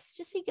breaths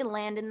just so you can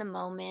land in the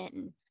moment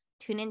and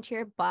tune into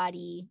your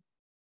body.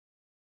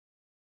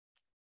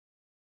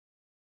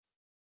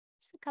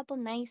 Just a couple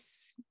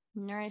nice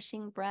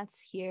nourishing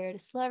breaths here to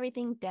slow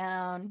everything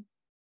down.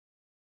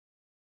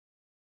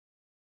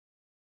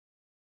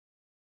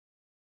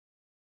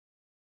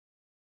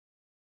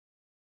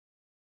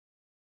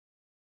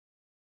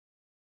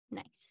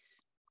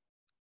 Nice.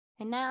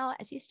 And now,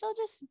 as you still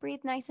just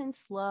breathe nice and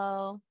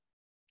slow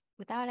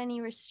without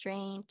any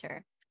restraint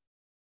or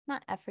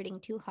not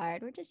efforting too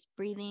hard, we're just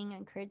breathing,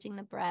 encouraging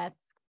the breath.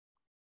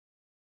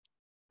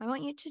 I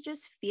want you to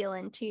just feel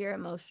into your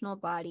emotional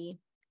body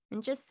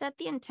and just set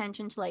the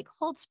intention to like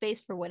hold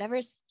space for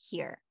whatever's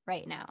here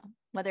right now,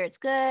 whether it's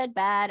good,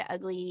 bad,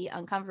 ugly,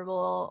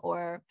 uncomfortable,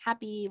 or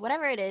happy,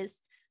 whatever it is,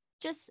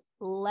 just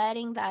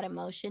letting that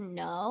emotion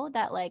know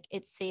that like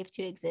it's safe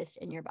to exist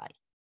in your body.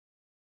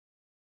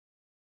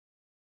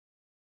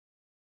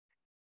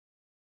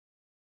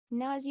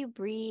 Now, as you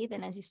breathe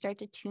and as you start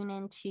to tune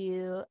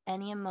into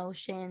any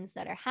emotions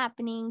that are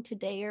happening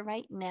today or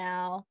right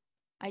now,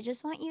 I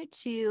just want you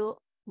to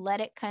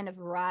let it kind of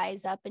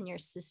rise up in your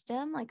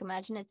system. Like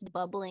imagine it's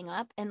bubbling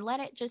up and let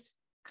it just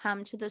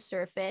come to the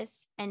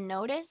surface and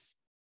notice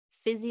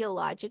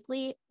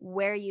physiologically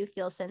where you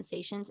feel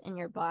sensations in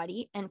your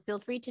body, and feel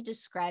free to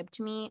describe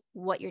to me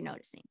what you're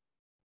noticing.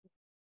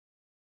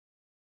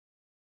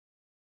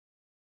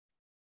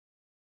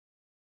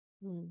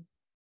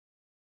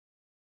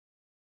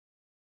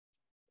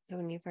 So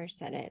when you first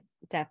said it,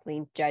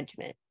 definitely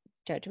judgment.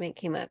 Judgment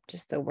came up,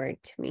 just the word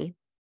to me.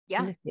 Yeah.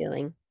 And the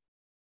feeling.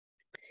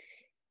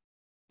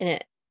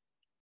 And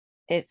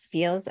it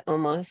feels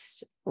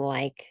almost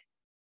like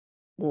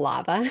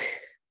lava.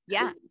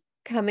 Yeah.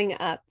 Coming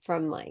up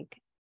from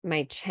like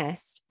my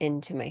chest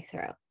into my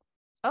throat.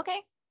 Okay.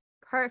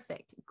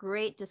 Perfect.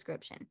 Great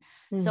description.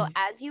 So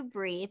as you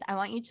breathe, I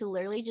want you to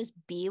literally just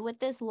be with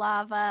this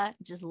lava,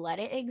 just let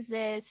it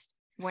exist.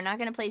 We're not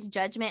going to place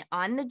judgment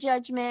on the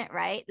judgment,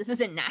 right? This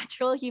is a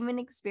natural human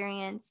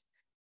experience.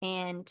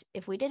 And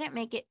if we didn't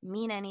make it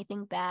mean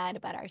anything bad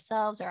about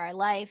ourselves or our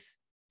life,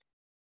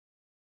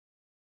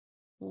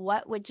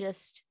 what would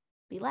just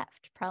be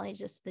left? Probably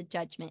just the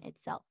judgment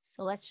itself.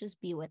 So let's just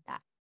be with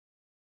that.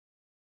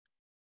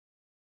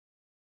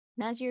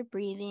 And as you're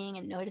breathing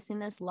and noticing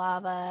this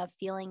lava,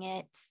 feeling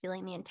it,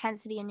 feeling the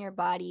intensity in your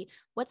body,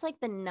 what's like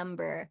the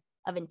number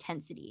of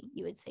intensity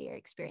you would say you're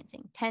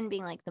experiencing? 10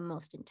 being like the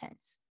most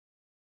intense.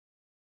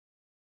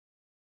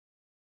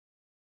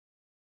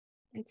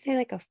 I'd say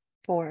like a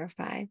 4 or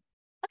 5.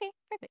 Okay,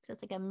 perfect. So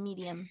it's like a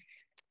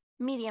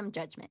medium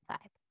judgment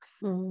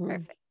vibe.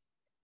 Perfect.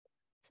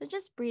 So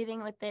just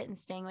breathing with it and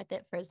staying with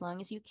it for as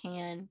long as you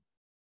can.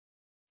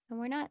 And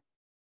we're not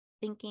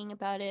thinking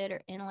about it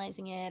or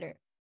analyzing it or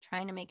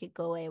trying to make it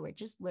go away. We're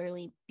just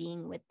literally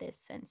being with this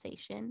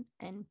sensation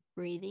and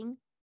breathing,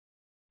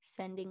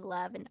 sending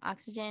love and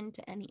oxygen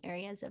to any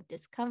areas of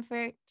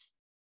discomfort.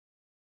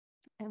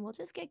 And we'll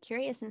just get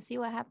curious and see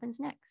what happens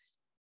next.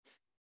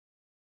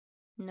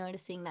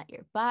 Noticing that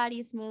your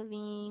body's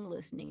moving,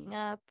 loosening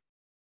up.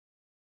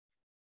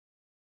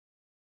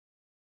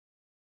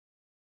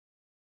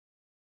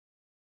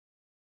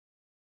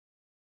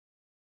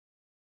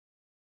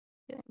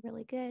 Doing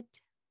really good.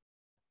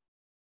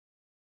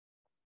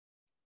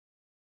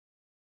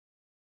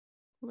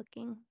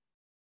 Looking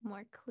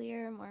more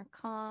clear, more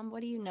calm.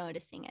 What are you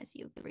noticing as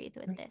you breathe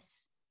with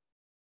this?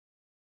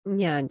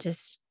 Yeah,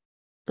 just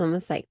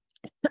almost like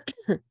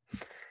I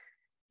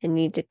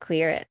need to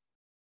clear it.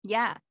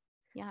 Yeah.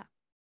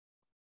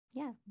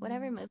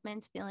 Whatever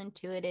movements feel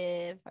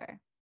intuitive or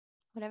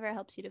whatever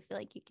helps you to feel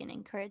like you can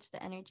encourage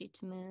the energy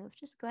to move,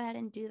 just go ahead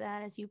and do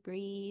that as you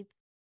breathe.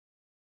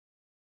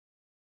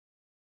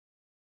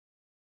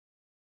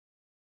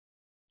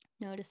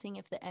 Noticing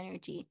if the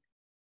energy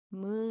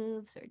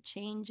moves or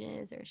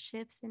changes or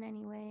shifts in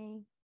any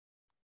way.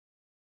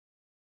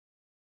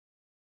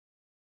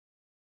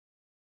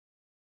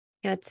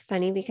 Yeah, it's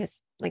funny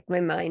because like my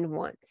mind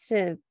wants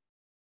to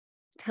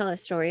tell a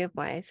story of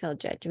why I feel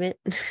judgment.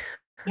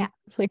 Yeah.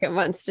 Like it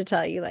wants to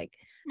tell you like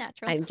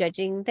Natural. I'm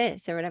judging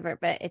this or whatever,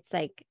 but it's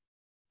like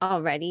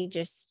already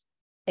just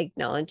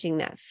acknowledging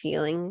that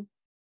feeling.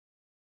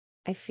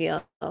 I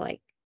feel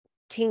like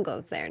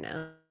tingles there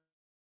now.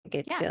 Like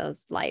it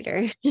feels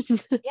lighter. Yeah,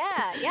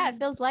 it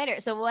feels lighter.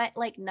 So what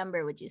like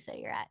number would you say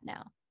you're at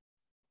now?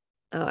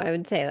 Oh, I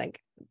would say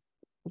like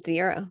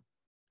 0.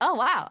 Oh,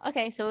 wow.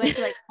 Okay. So we went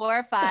to like 4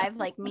 or 5,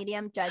 like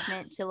medium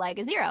judgment to like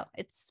a 0.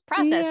 It's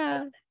processed.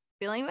 Yeah.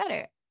 Feeling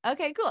better.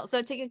 Okay, cool.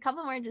 So take a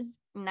couple more just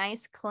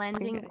nice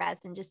cleansing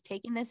breaths and just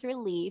taking this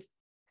relief.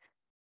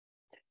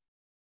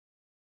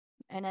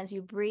 And as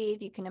you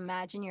breathe, you can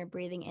imagine you're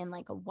breathing in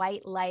like a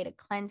white light, a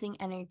cleansing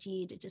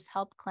energy to just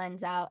help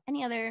cleanse out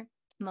any other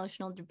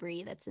emotional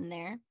debris that's in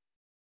there.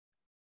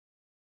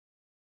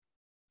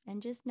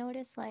 And just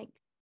notice like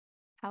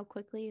how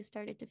quickly you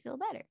started to feel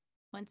better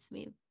once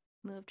we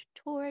moved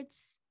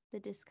towards the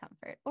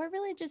discomfort, or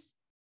really just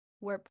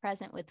were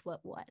present with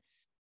what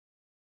was.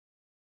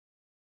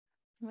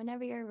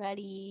 Whenever you're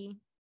ready,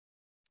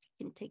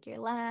 you can take your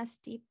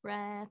last deep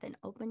breath and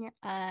open your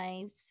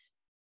eyes.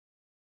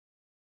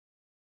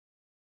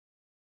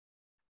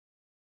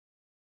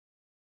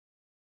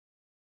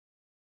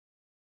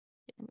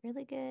 Doing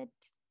really good.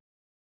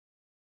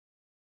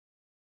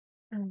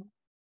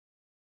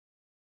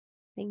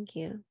 Thank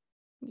you.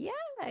 Yeah,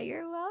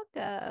 you're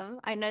welcome.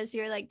 I noticed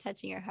you were like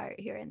touching your heart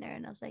here and there,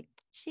 and I was like,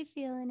 she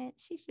feeling it.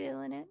 She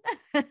feeling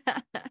it.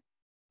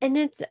 And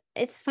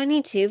it's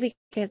funny too,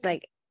 because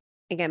like,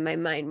 again, my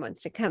mind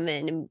wants to come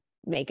in and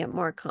make it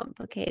more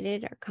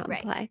complicated or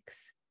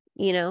complex,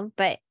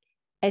 but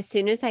as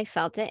soon as I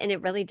felt it, and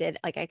it really did,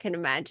 like I can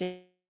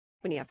imagine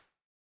when you have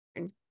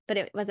heartburn, but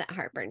it wasn't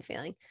heartburn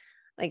feeling,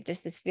 like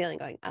just this feeling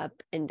going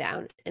up and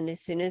down. And as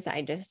soon as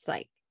I just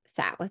like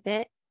sat with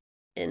it,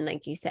 and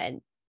like you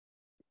said,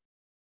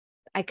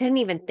 I couldn't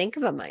even think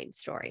of a mind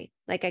story.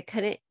 Like I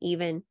couldn't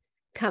even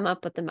come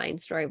up with the mind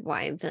story of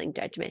why I'm feeling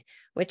judgment,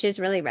 which is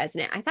really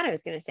resonant. I thought I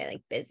was going to say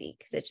like busy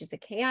because it's just a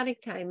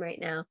chaotic time right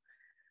now.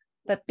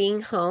 But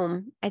being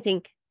home, I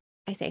think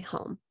I say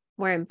home,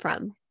 where I'm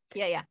from.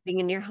 Yeah.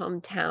 Being in your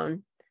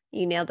hometown,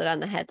 you nailed it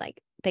on the head.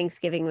 Like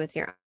Thanksgiving with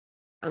your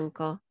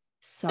uncle,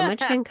 so much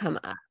can come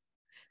up.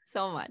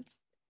 So much.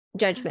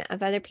 Judgment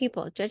of other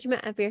people,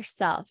 judgment of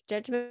yourself,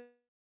 judgment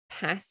of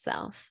past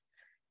self.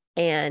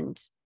 And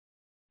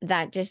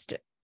that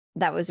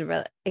was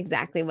really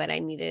exactly what I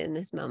needed in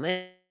this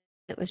moment.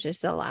 It was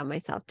just to allow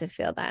myself to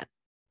feel that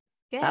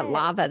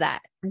lava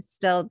that is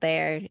still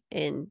there,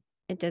 and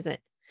it doesn't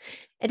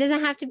it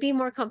doesn't have to be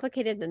more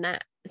complicated than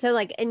that. So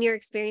like in your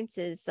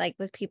experiences, like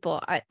with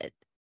people,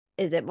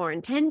 is it more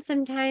intense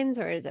sometimes,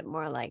 or is it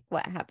more like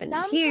what happened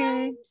here?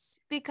 Sometimes,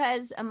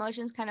 because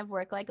emotions kind of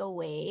work like a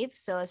wave.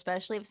 So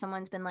especially if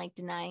someone's been like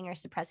denying or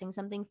suppressing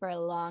something for a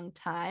long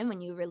time, when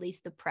you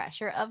release the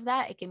pressure of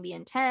that, it can be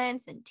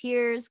intense and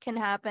tears can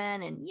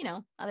happen and,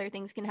 other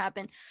things can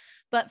happen.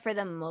 But for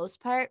the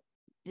most part,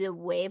 the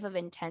wave of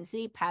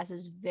intensity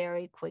passes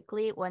very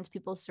quickly once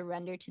people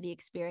surrender to the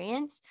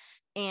experience,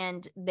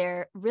 and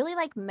they're really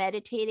like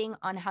meditating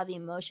on how the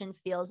emotion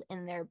feels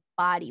in their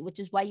body, which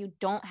is why you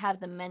don't have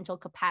the mental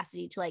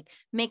capacity to like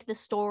make the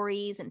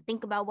stories and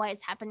think about why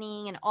it's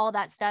happening and all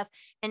that stuff.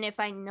 And if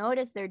I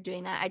notice they're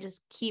doing that, I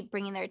just keep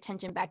bringing their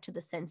attention back to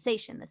the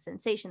sensation, the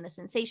sensation, the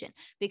sensation.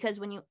 Because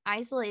when you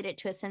isolate it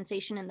to a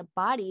sensation in the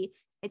body,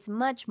 it's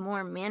much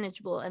more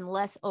manageable and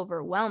less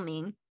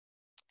overwhelming,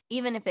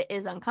 even if it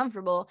is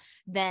uncomfortable,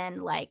 than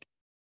like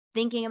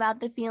thinking about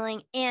the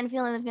feeling and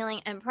feeling the feeling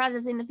and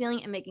processing the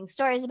feeling and making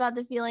stories about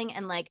the feeling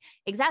and like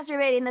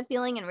exacerbating the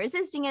feeling and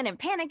resisting it and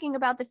panicking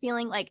about the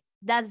feeling. Like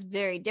that's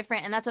very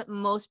different. And that's what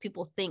most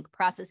people think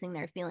processing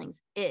their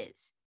feelings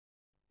is.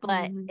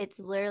 But Mhm. it's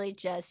literally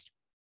just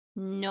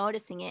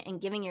noticing it and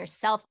giving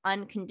yourself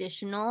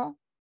unconditional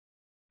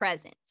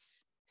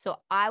presence. So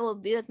I will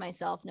be with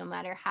myself no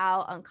matter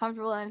how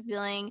uncomfortable I'm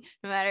feeling,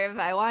 no matter if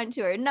I want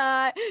to or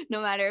not,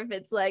 no matter if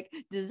it's like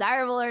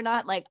desirable or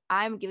not. Like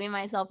I'm giving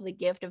myself the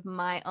gift of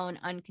my own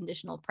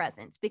unconditional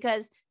presence,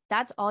 because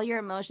that's all your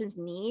emotions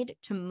need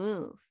to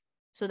move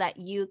so that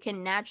you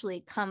can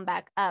naturally come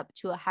back up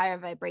to a higher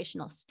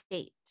vibrational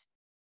state.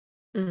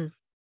 Mhm.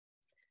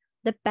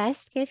 The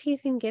best gift you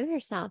can give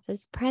yourself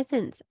is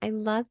presence. I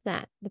love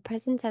that. The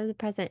presence of the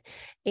present.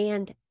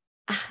 And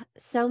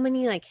so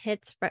many like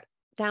hits,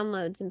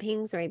 downloads, and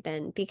pings right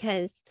then,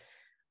 because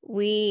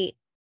we,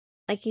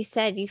 like you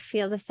said, you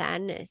feel the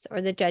sadness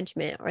or the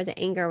judgment or the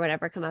anger or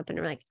whatever come up, and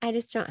we're like, I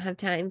just don't have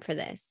time for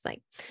this.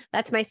 Like,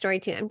 that's my story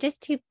too. I'm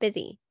just too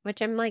busy,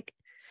 which I'm like,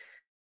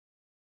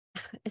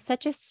 it's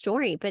such a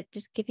story, but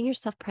just giving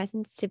yourself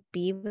presence to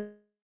be with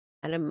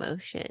that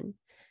emotion.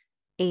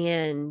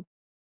 And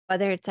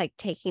whether it's like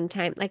taking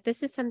time, like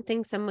this is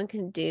something someone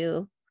can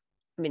do.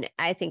 I mean,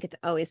 I think it's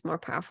always more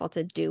powerful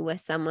to do with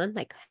someone,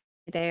 like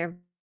they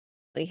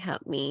really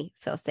help me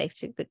feel safe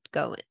to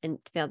go and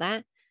feel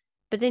that.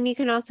 But then you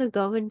can also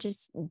go and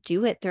just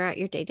do it throughout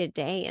your day to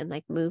day and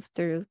like move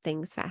through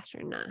things faster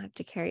and not have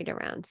to carry it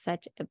around.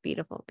 Such a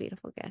beautiful,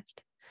 beautiful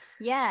gift.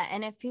 Yeah,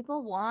 and if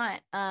people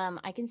want,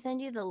 I can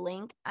send you the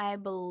link. I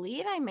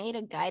believe I made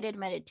a guided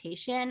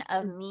meditation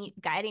of me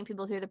guiding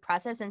people through the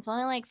process, and it's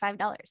only like $5.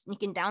 And you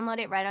can download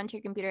it right onto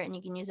your computer and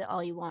you can use it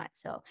all you want.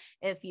 So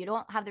if you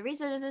don't have the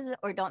resources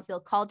or don't feel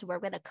called to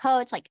work with a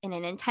coach like in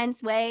an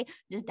intense way,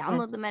 just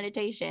download the Yes.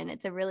 meditation.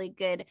 It's a really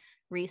good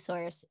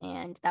resource,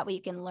 and that way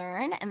you can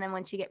learn. And then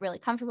once you get really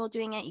comfortable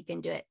doing it, you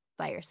can do it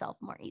by yourself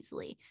more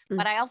easily. Mm.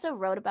 But I also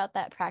wrote about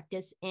that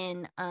practice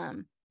in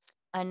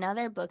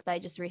another book that I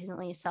just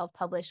recently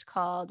self-published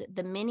called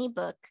The Mini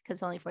Book, because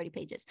it's only 40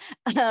 pages,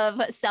 of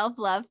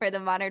self-love for the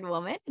modern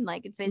woman. And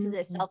like it's basically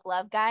a Mhm.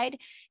 self-love guide.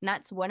 And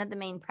that's one of the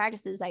main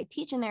practices I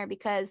teach in there,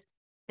 because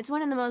it's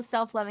one of the most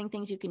self-loving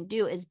things you can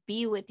do is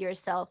be with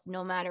yourself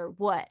no matter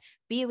what.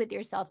 Be with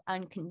yourself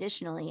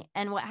unconditionally.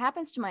 And what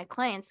happens to my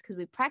clients, because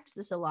we practice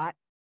this a lot,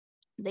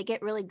 they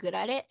get really good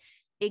at it.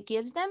 It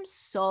gives them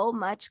so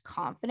much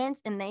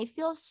confidence and they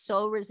feel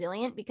so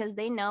resilient, because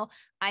they know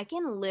I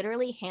can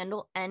literally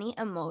handle any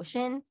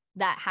emotion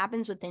that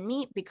happens within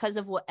me because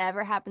of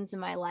whatever happens in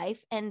my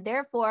life. And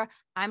therefore,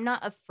 I'm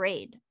not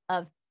afraid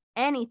of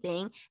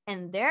anything.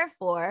 And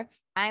therefore,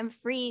 I'm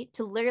free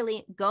to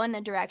literally go in the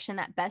direction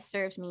that best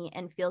serves me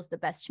and feels the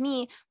best to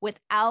me,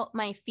 without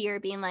my fear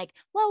being like,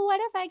 well,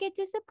 what if I get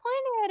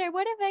disappointed? Or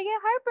what if I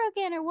get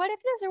heartbroken? Or what if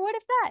this? Or what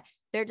if that?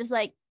 They're just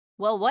like,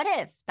 well, what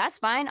if? That's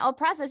fine. I'll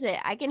process it.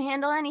 I can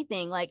handle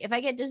anything. Like if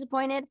I get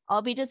disappointed,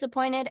 I'll be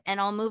disappointed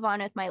and I'll move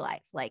on with my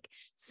life. Like,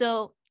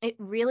 so it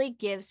really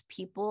gives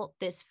people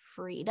this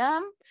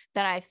freedom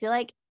that I feel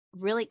like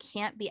really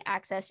can't be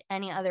accessed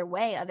any other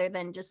way other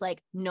than just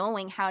like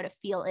knowing how to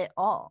feel it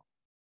all.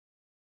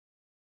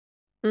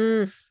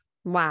 Mm.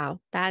 Wow.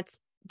 That's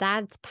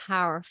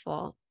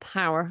powerful,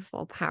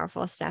 powerful,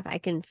 powerful stuff. I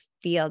can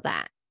feel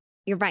that.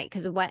 You're right.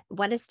 Because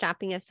what is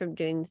stopping us from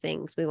doing the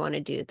things we want to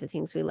do, the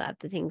things we love,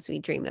 the things we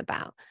dream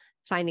about,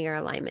 finding our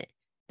alignment,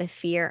 the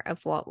fear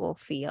of what we'll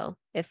feel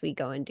if we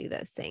go and do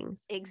those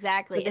things.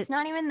 Exactly. But It's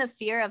not even the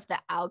fear of the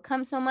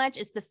outcome so much,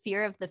 it's the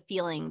fear of the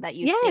feeling that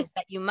you think yes,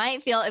 that you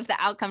might feel if the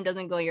outcome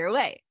doesn't go your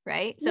way,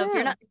 right? So if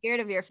you're not yes. scared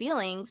of your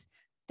feelings,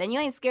 then you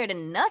ain't scared of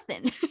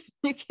nothing.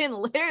 You can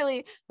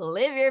literally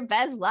live your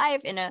best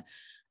life in a,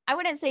 I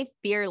wouldn't say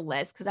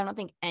fearless, because I don't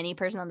think any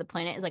person on the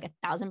planet is like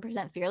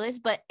 1,000% fearless,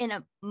 but in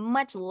a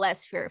much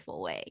less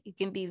fearful way. You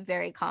can be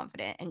very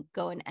confident and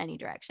go in any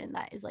direction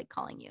that is like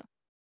calling you.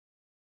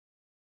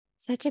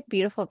 Such a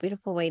beautiful,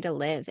 beautiful way to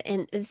live.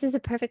 And this is a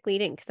perfect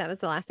lead in, because that was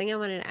the last thing I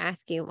wanted to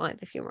ask you. Well, I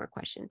have a few more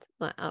questions.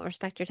 Well, I'll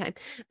respect your time.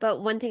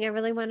 But one thing I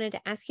really wanted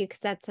to ask you,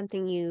 because that's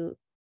something you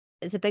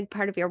is a big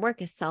part of your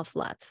work is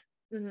self-love.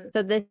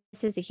 So this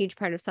is a huge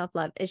part of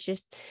self-love. It's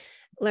just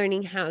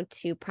learning how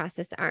to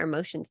process our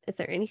emotions. Is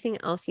there anything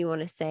else you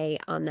want to say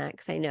on that?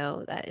 Because I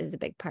know that is a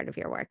big part of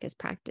your work, is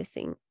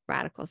practicing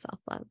radical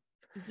self-love.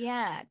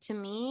 Yeah, to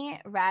me,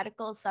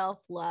 radical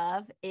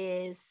self-love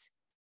is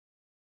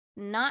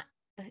not,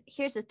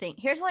 here's the thing.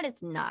 Here's what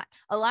it's not.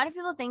 A lot of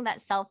people think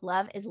that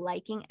self-love is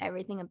liking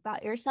everything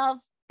about yourself,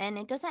 and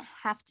it doesn't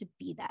have to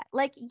be that.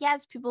 Like,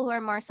 yes, people who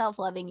are more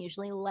self-loving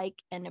usually like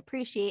and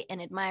appreciate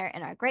and admire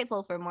and are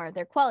grateful for more of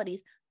their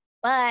qualities,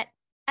 but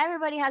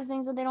everybody has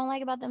things that they don't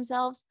like about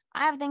themselves.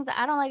 I have things that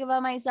I don't like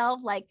about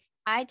myself. Like,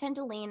 I tend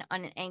to lean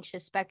on an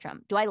anxious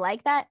spectrum. Do I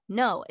like that?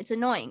 No, it's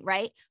annoying,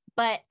 right?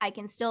 But I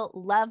can still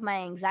love my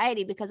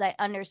anxiety because I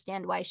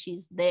understand why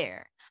she's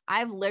there.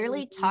 I've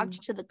literally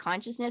talked to the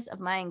consciousness of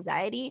my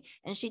anxiety,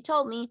 and she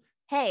told me,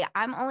 hey,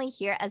 I'm only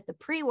here as the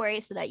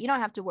pre-worry so that you don't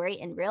have to worry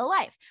in real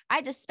life.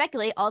 I just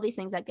speculate all these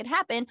things that could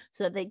happen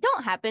so that they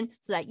don't happen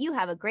so that you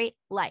have a great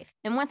life.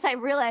 And once I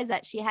realized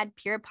that she had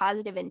pure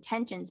positive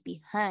intentions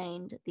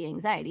behind the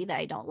anxiety that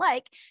I don't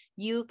like,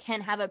 you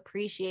can have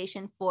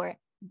appreciation for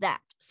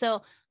that.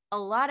 So a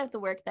lot of the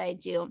work that I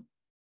do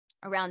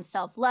around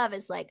self-love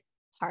is like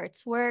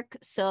parts work.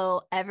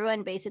 So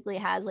everyone basically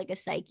has like a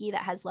psyche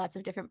that has lots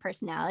of different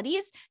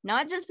personalities,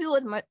 not just people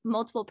with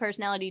multiple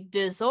personality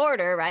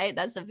disorder, right?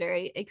 That's a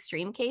very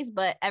extreme case,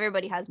 but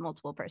everybody has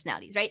multiple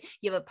personalities, right?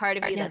 You have a part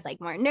of you that's like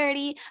more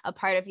nerdy, a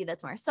part of you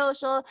that's more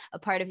social, a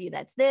part of you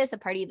that's this, a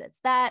part of you that's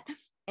that.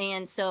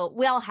 And so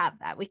we all have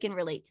that. We can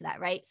relate to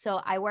that, right?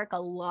 So I work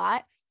a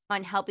lot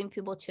on helping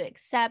people to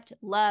accept,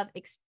 love,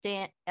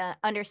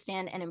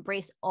 understand, and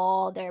embrace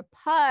all their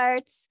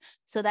parts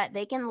so that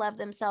they can love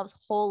themselves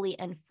wholly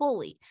and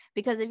fully.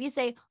 Because if you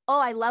say, oh,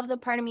 I love the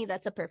part of me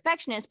that's a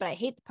perfectionist, but I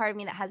hate the part of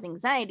me that has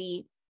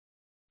anxiety,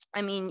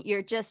 I mean,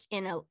 you're just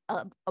in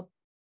a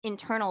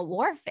internal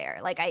warfare.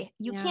 Like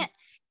you can't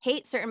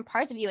hate certain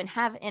parts of you and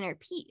have inner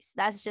peace.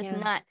 That's just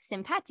not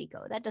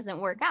simpatico. That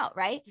doesn't work out,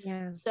 right?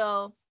 Yeah.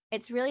 So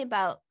it's really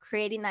about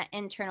creating that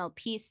internal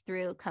peace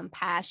through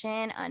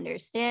compassion,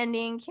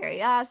 understanding,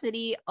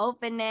 curiosity,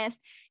 openness.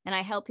 And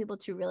I help people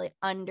to really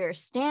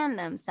understand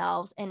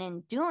themselves. And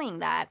in doing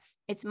that,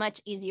 it's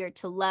much easier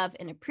to love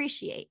and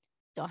appreciate.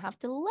 Don't have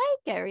to like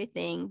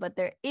everything, but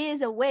there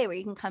is a way where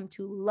you can come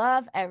to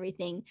love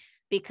everything,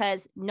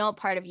 because no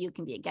part of you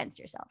can be against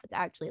yourself. It's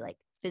actually like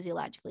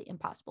physiologically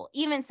impossible.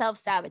 Even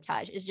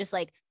self-sabotage is just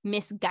like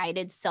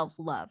misguided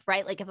self-love,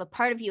 right? Like if a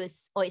part of you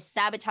is always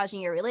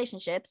sabotaging your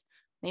relationships,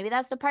 maybe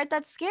that's the part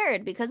that's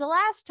scared because of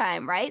last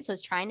time, right? So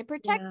it's trying to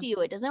protect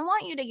you. It doesn't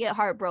want you to get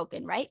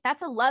heartbroken, right?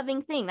 That's a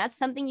loving thing. That's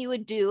something you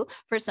would do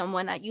for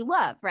someone that you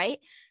love, right?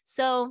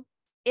 So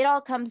it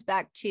all comes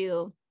back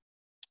to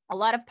a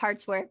lot of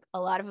parts work, a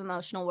lot of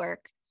emotional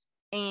work,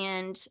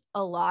 and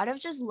a lot of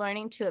just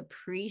learning to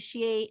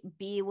appreciate,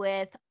 be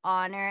with,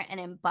 honor,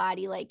 and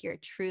embody like your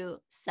true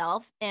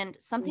self. And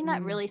something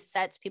that really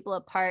sets people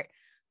apart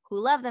who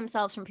love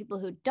themselves from people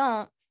who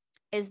don't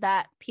is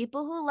that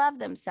people who love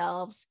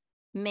themselves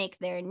make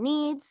their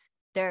needs,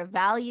 their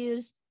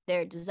values,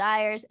 their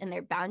desires, and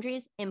their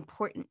boundaries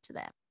important to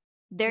them.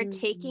 They're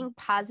taking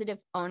positive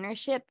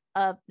ownership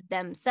of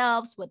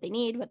themselves, what they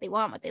need, what they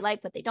want, what they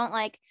like, what they don't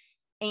like.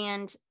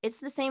 And it's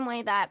the same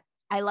way that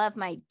I love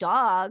my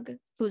dog,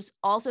 who's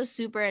also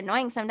super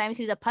annoying. Sometimes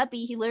he's a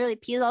puppy. He literally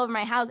pees all over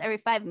my house every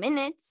 5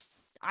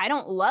 minutes. I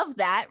don't love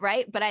that,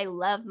 right? But I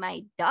love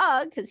my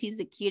dog because he's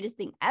the cutest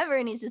thing ever.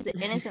 And he's just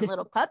an innocent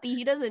little puppy.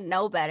 He doesn't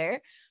know better,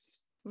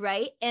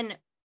 right? And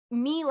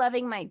me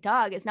loving my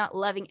dog is not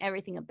loving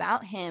everything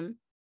about him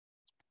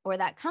or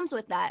that comes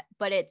with that,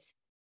 but it's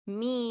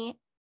me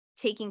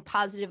taking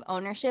positive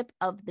ownership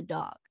of the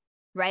dog,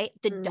 right?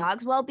 The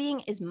dog's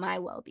well-being is my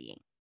well-being.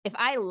 If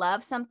I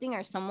love something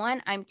or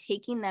someone, I'm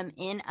taking them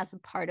in as a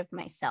part of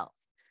myself.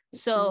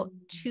 So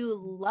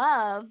to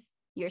love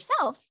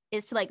yourself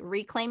is to like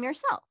reclaim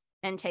yourself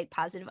and take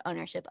positive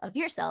ownership of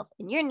yourself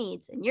and your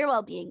needs and your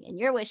well-being and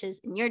your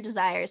wishes and your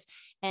desires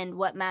and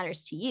what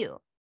matters to you.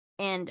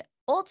 And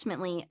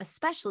ultimately,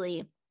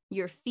 especially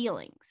your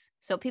feelings.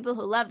 So people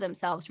who love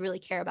themselves really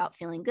care about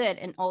feeling good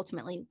and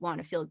ultimately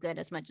want to feel good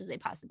as much as they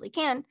possibly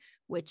can,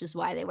 which is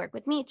why they work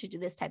with me to do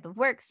this type of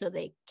work so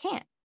they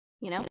can.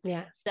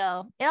 Yeah.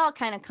 So it all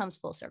kind of comes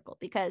full circle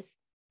because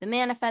the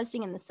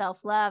manifesting and the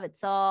self-love,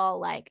 it's all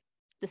like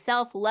the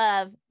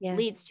self-love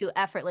leads to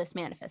effortless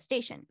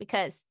manifestation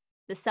because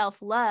the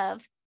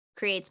self-love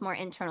creates more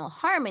internal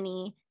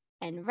harmony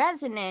and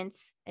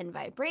resonance and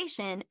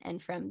vibration.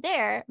 And from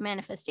there,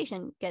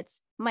 manifestation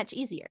gets much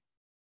easier.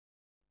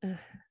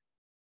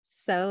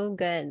 So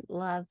good.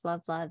 Love,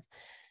 love, love.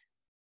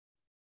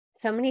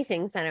 So many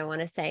things that I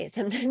want to say.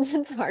 Sometimes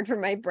it's hard for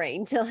my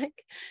brain to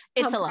like,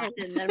 it's a lot.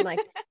 And then I'm like,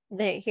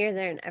 here,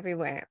 there, and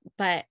everywhere.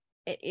 But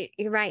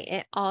you're right.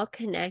 It all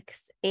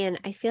connects. And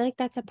I feel like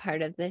that's a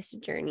part of this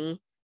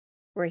journey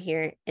we're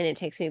here. And it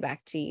takes me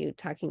back to you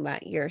talking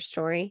about your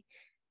story.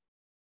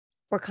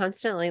 We're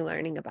constantly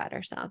learning about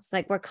ourselves.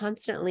 Like we're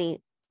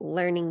constantly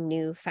learning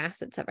new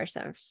facets of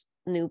ourselves,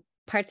 new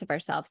parts of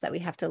ourselves that we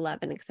have to love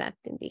and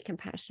accept and be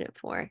compassionate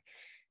for.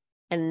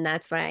 And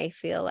that's what I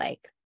feel like.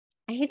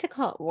 I hate to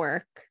call it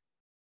work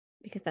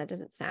because that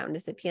doesn't sound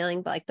as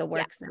appealing, but like the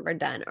work's never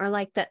done, or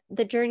like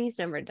the journey's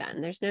never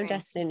done. There's no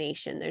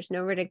destination. There's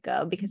nowhere to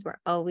go, because we're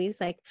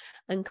always like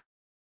uncovering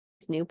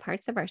new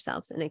parts of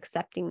ourselves and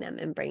accepting them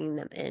and bringing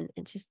them in.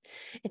 It's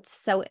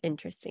so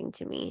interesting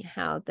to me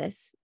how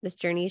this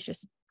journey is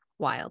just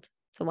wild.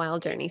 It's a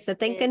wild journey. So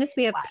thank goodness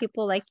we have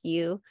people like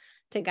you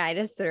to guide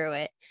us through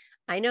it.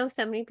 I know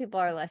so many people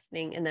are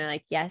listening and they're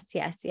like, yes,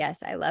 yes,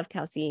 yes. I love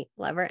Kelsey,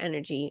 love her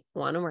energy,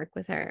 want to work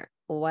with her.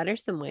 What are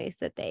some ways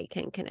that they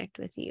can connect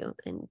with you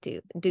and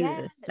do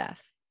this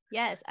stuff?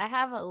 Yes, I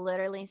have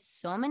literally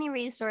so many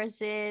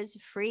resources,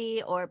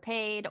 free or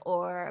paid,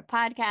 or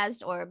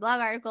podcast or blog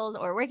articles,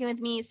 or working with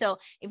me. So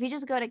if you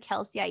just go to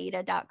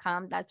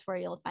kelseyaida.com, that's where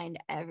you'll find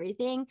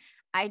everything.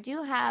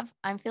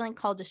 I'm feeling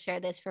called to share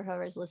this for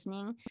whoever's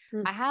listening.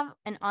 I have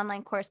an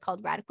online course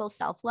called Radical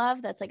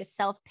Self-Love. That's like a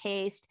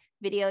self-paced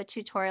video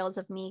tutorials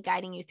of me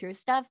guiding you through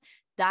stuff.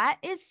 That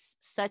is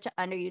such an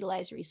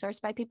underutilized resource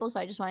by people. So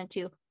I just wanted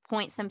to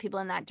point some people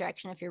in that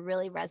direction if you're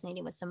really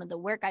resonating with some of the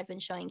work I've been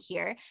showing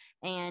here,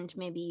 and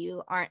maybe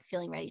you aren't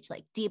feeling ready to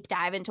like deep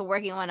dive into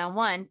working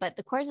one-on-one, but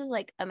the course is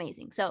like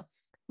amazing. So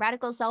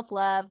Radical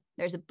Self-Love,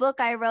 there's a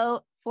book I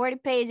wrote, 40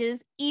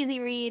 pages, easy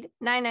read,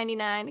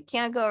 $9.99,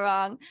 can't go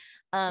wrong.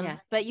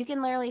 But you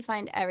can literally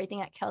find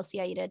everything at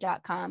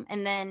kelseyaida.com.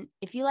 And then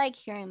if you like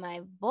hearing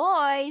my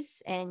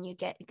voice and you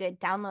get good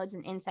downloads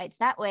and insights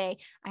that way,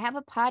 I have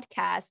a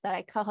podcast that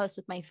I co-host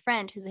with my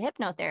friend who's a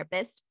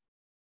hypnotherapist,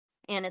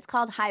 and it's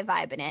called High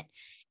Vibe in It.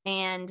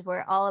 And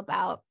we're all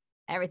about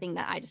everything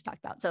that I just talked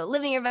about. So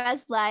living your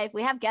best life.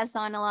 We have guests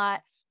on a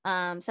lot.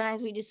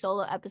 Sometimes we do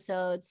solo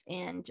episodes,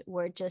 and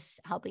we're just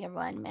helping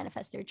everyone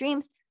manifest their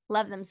dreams,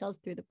 love themselves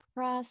through the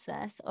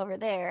process over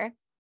there.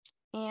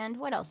 And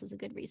what else is a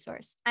good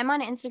resource? I'm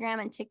on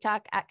Instagram and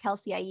TikTok at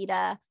Kelsey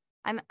Aida.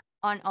 I'm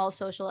on all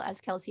social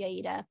as Kelsey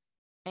Aida,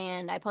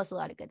 and I post a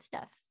lot of good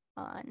stuff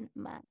on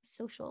my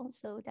social.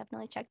 So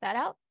definitely check that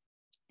out.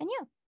 And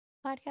yeah,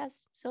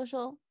 podcast,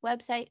 social,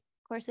 website,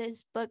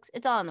 courses, books,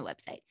 it's all on the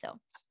website. So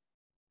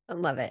I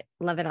love it.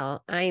 Love it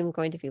all. I am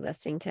going to be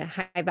listening to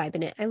High Vibe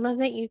in It. I love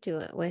that you do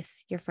it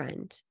with your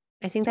friend.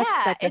 I think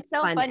that's such it's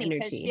so fun funny energy.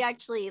 because she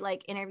actually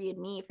like interviewed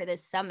me for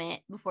this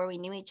summit before we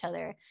knew each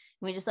other.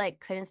 We just like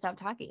couldn't stop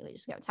talking. We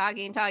just kept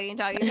talking.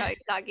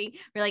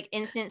 We're like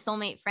instant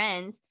soulmate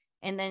friends.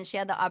 And then she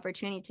had the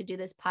opportunity to do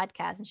this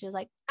podcast, and she was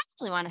like, I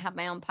really want to have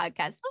my own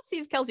podcast. Let's see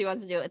if Kelsey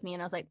wants to do it with me.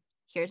 And I was like,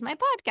 here's my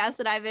podcast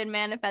that I've been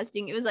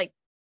manifesting. It was like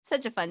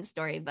such a fun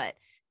story, but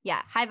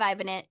yeah, High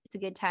Vibe in It. It's a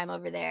good time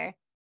over there.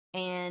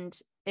 And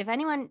if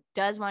anyone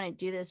does want to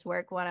do this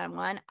work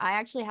one-on-one, I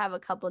actually have a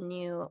couple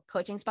new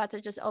coaching spots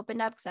that just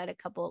opened up because I had a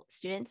couple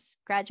students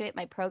graduate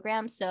my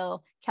program.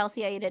 So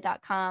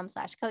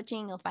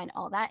kelseyaida.com/coaching, you'll find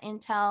all that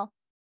intel.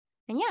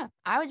 And yeah,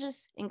 I would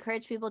just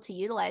encourage people to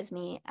utilize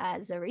me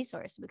as a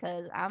resource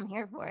because I'm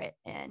here for it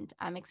and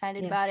I'm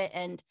excited about it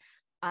and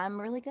I'm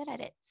really good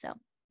at it. So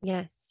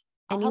yes.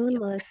 Anyone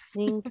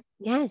listening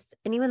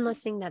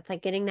that's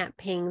like getting that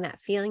ping, that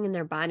feeling in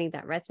their body,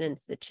 that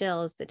resonance, the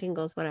chills, the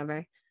tingles,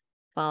 whatever,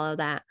 follow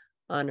that,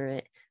 honor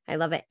it. I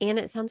love it. And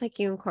it sounds like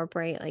you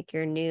incorporate like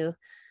you're going to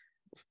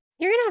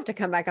have to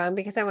come back on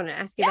because I want to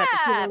ask you about the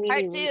Kundalini.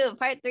 Part 2,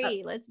 part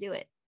 3. Let's do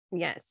it.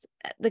 Yes.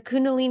 The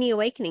Kundalini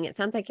awakening. It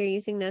sounds like you're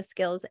using those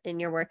skills in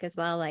your work as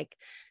well. Like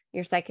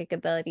your psychic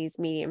abilities,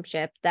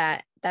 mediumship,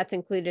 that's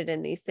included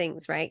in these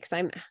things, right? Because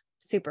I'm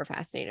super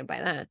fascinated by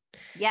that.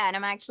 Yeah. And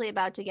I'm actually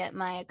about to get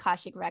my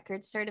Akashic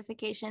Records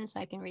certification so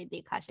I can read the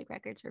Akashic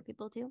Records for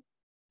people too.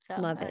 So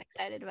I'm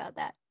excited about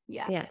that.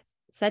 Yeah. Yes.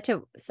 Such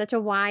a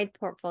wide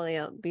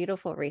portfolio,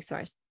 beautiful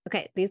resource.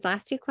 Okay. These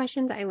last 2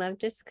 questions I love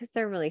just because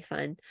they're really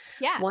fun.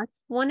 Yeah.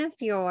 What's one of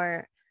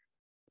your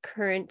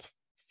current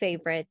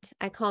favorite,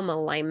 I call them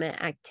alignment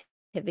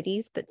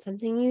activities, but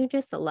something you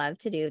just love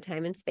to do,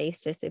 time and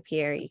space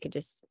disappear. You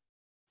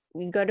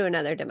go to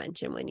another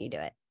dimension when you do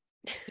it.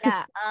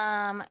 Yeah.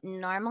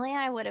 Normally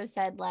I would have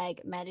said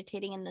like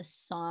meditating in the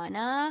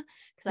sauna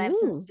because I have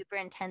some super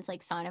intense like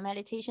sauna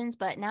meditations,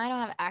 but now I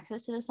don't have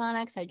access to the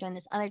sauna because I joined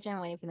this other gym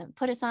waiting for them to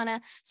put a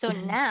sauna. So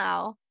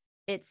now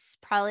it's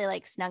probably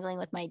like snuggling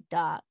with my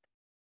dog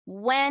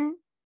when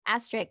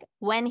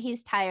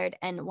he's tired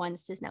and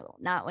wants to snuggle,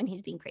 not when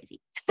he's being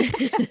crazy.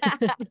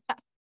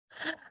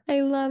 I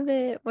love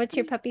it. What's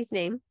your puppy's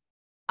name?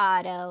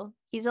 Otto.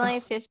 He's only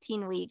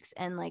 15 weeks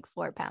and like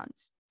 4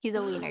 pounds. He's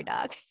a wiener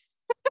dog.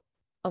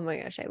 Oh my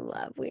gosh, I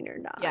love wiener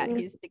dogs. Yeah,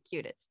 he's the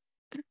cutest.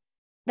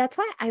 That's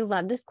why I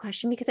love this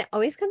question because it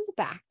always comes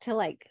back to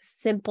like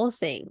simple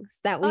things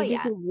that we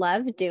just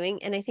love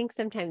doing. And I think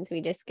sometimes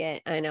we just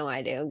get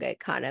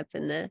caught up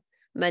in the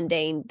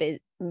mundane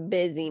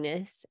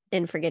busyness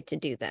and forget to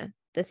do the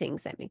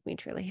things that make me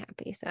truly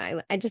happy.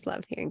 So I just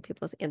love hearing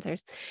people's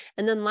answers.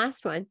 And then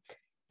last one,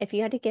 if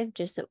you had to give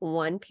just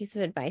one piece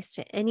of advice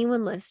to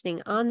anyone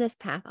listening on this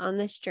path, on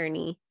this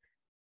journey,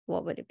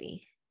 what would it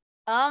be?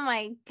 Oh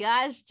my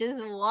gosh, just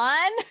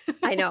one?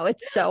 I know,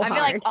 it's so I hard.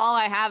 feel like all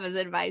I have is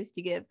advice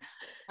to give.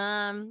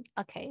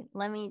 Okay,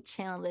 let me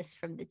channel this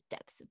from the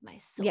depths of my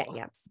soul.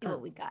 Yeah. See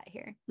what we got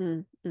here.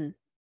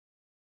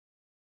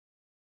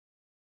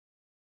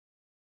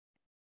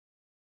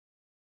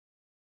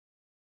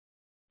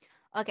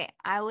 Okay,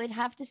 I would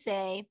have to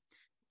say,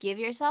 give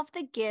yourself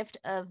the gift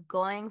of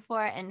going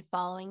for and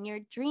following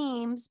your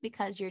dreams,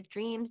 because your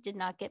dreams did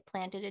not get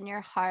planted in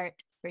your heart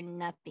for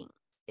nothing.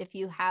 If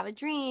you have a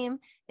dream,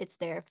 it's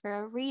there for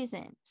a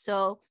reason.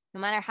 So no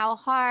matter how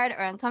hard or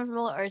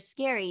uncomfortable or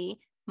scary,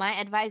 my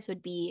advice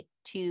would be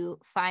to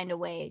find a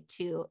way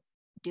to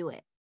do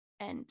it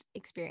and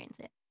experience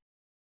it.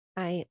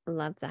 I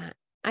love that.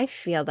 I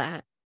feel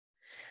that.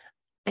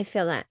 I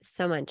feel that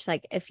so much.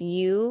 Like if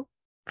you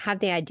have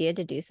the idea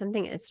to do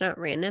something, it's not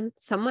random.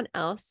 Someone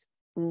else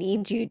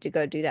needs you to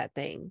go do that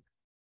thing.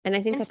 And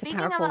I think And that's a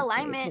speaking of powerful way to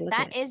alignment, look at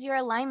that it. is your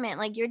alignment.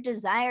 Like your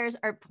desires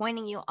are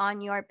pointing you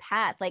on your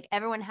path. Like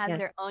everyone has their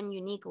Yes, own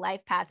unique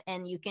life path,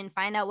 and you can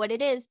find out what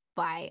it is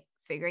by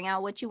figuring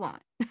out what you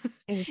want.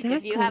 If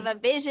you have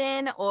exactly. a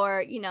vision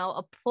or, you know,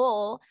 a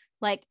pull,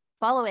 like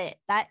follow it.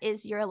 That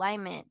is your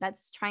alignment.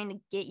 That's trying to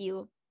get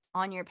you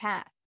on your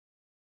path.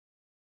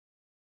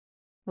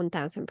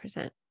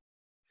 1000%.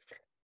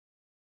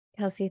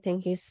 Kelsey,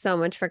 thank you so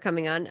much for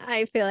coming on.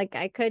 I feel like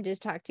I could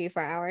just talk to you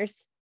for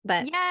hours,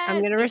 but I'm Yes,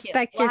 going to me too.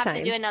 respect We'll your have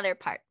to do time. another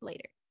part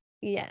later.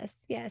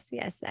 Yes.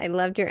 I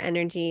loved your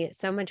energy.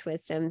 So much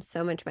wisdom,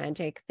 so much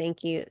magic.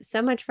 Thank you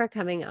so much for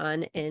coming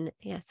on. And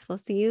yes, we'll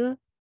see you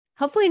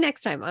hopefully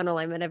next time on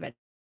Alignment Adventures.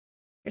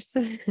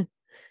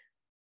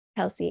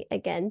 Kelsey,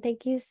 again,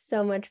 thank you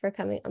so much for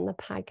coming on the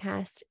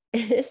podcast.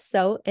 It is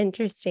so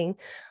interesting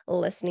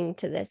listening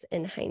to this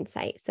in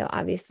hindsight. So,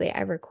 obviously, I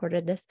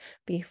recorded this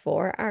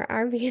before our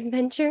RV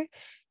adventure,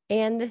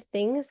 and the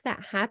things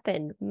that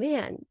happened,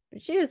 man,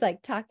 she was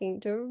like talking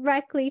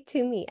directly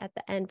to me at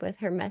the end with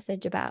her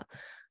message about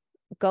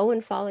go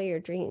and follow your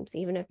dreams,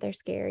 even if they're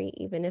scary,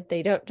 even if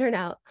they don't turn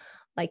out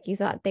like you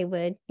thought they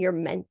would. You're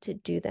meant to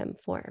do them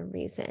for a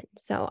reason.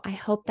 So I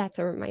hope that's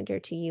a reminder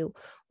to you.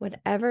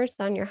 Whatever's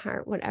on your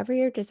heart, whatever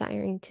you're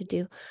desiring to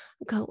do,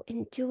 go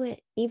and do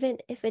it. Even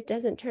if it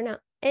doesn't turn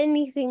out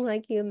anything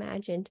like you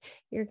imagined,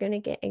 you're going to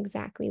get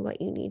exactly what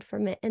you need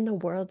from it. And the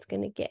world's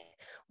going to get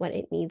what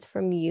it needs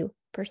from you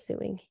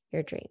pursuing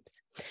your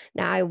dreams.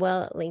 Now, I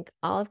will link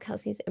all of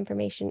Kelsey's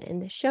information in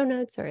the show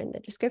notes or in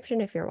the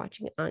description. If you're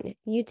watching on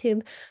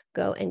YouTube,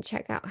 go and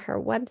check out her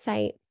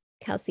website,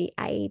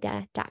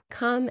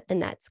 KelseyAida.com.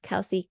 And that's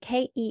Kelsey,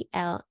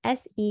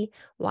 KelseyAida.com.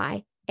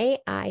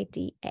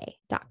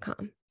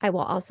 I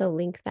will also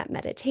link that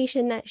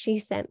meditation that she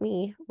sent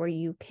me where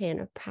you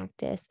can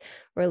practice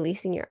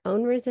releasing your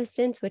own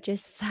resistance, which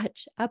is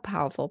such a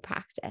powerful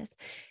practice.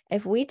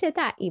 If we did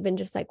that even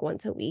just like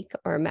once a week,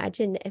 or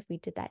imagine if we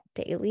did that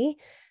daily,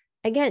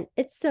 again,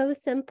 it's so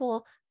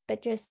simple,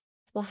 but just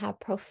will have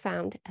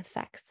profound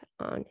effects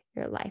on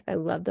your life. I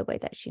love the way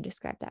that she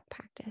described that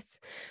practice.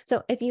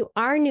 So if you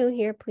are new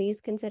here, please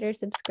consider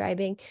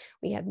subscribing.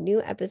 We have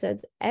new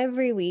episodes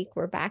every week.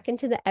 We're back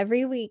into the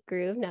every week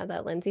groove now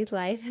that Lindsay's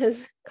life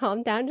has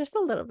calmed down just a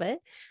little bit.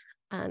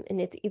 And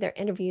it's either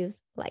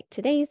interviews like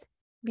today's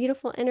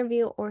beautiful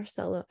interview or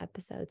solo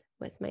episodes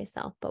with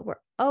myself. But we're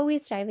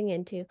always diving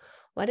into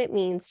what it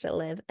means to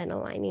live an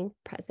aligning,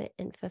 present,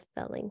 and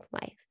fulfilling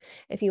life.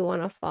 If you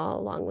want to follow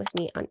along with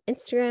me on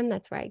Instagram,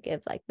 that's where I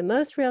give like the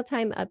most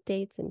real-time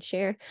updates and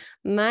share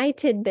my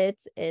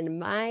tidbits and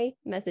my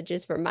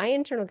messages for my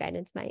internal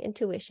guidance, my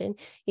intuition.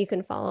 You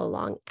can follow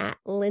along at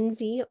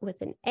Lindsay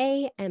with an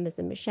A, M as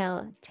in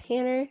Michelle,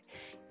 Tanner.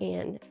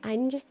 And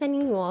I'm just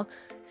sending you all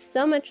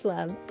so much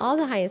love, all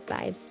the highest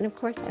vibes. And of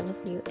course, I will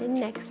see you in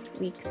next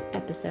week's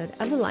episode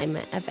of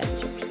Alignment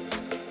Adventures.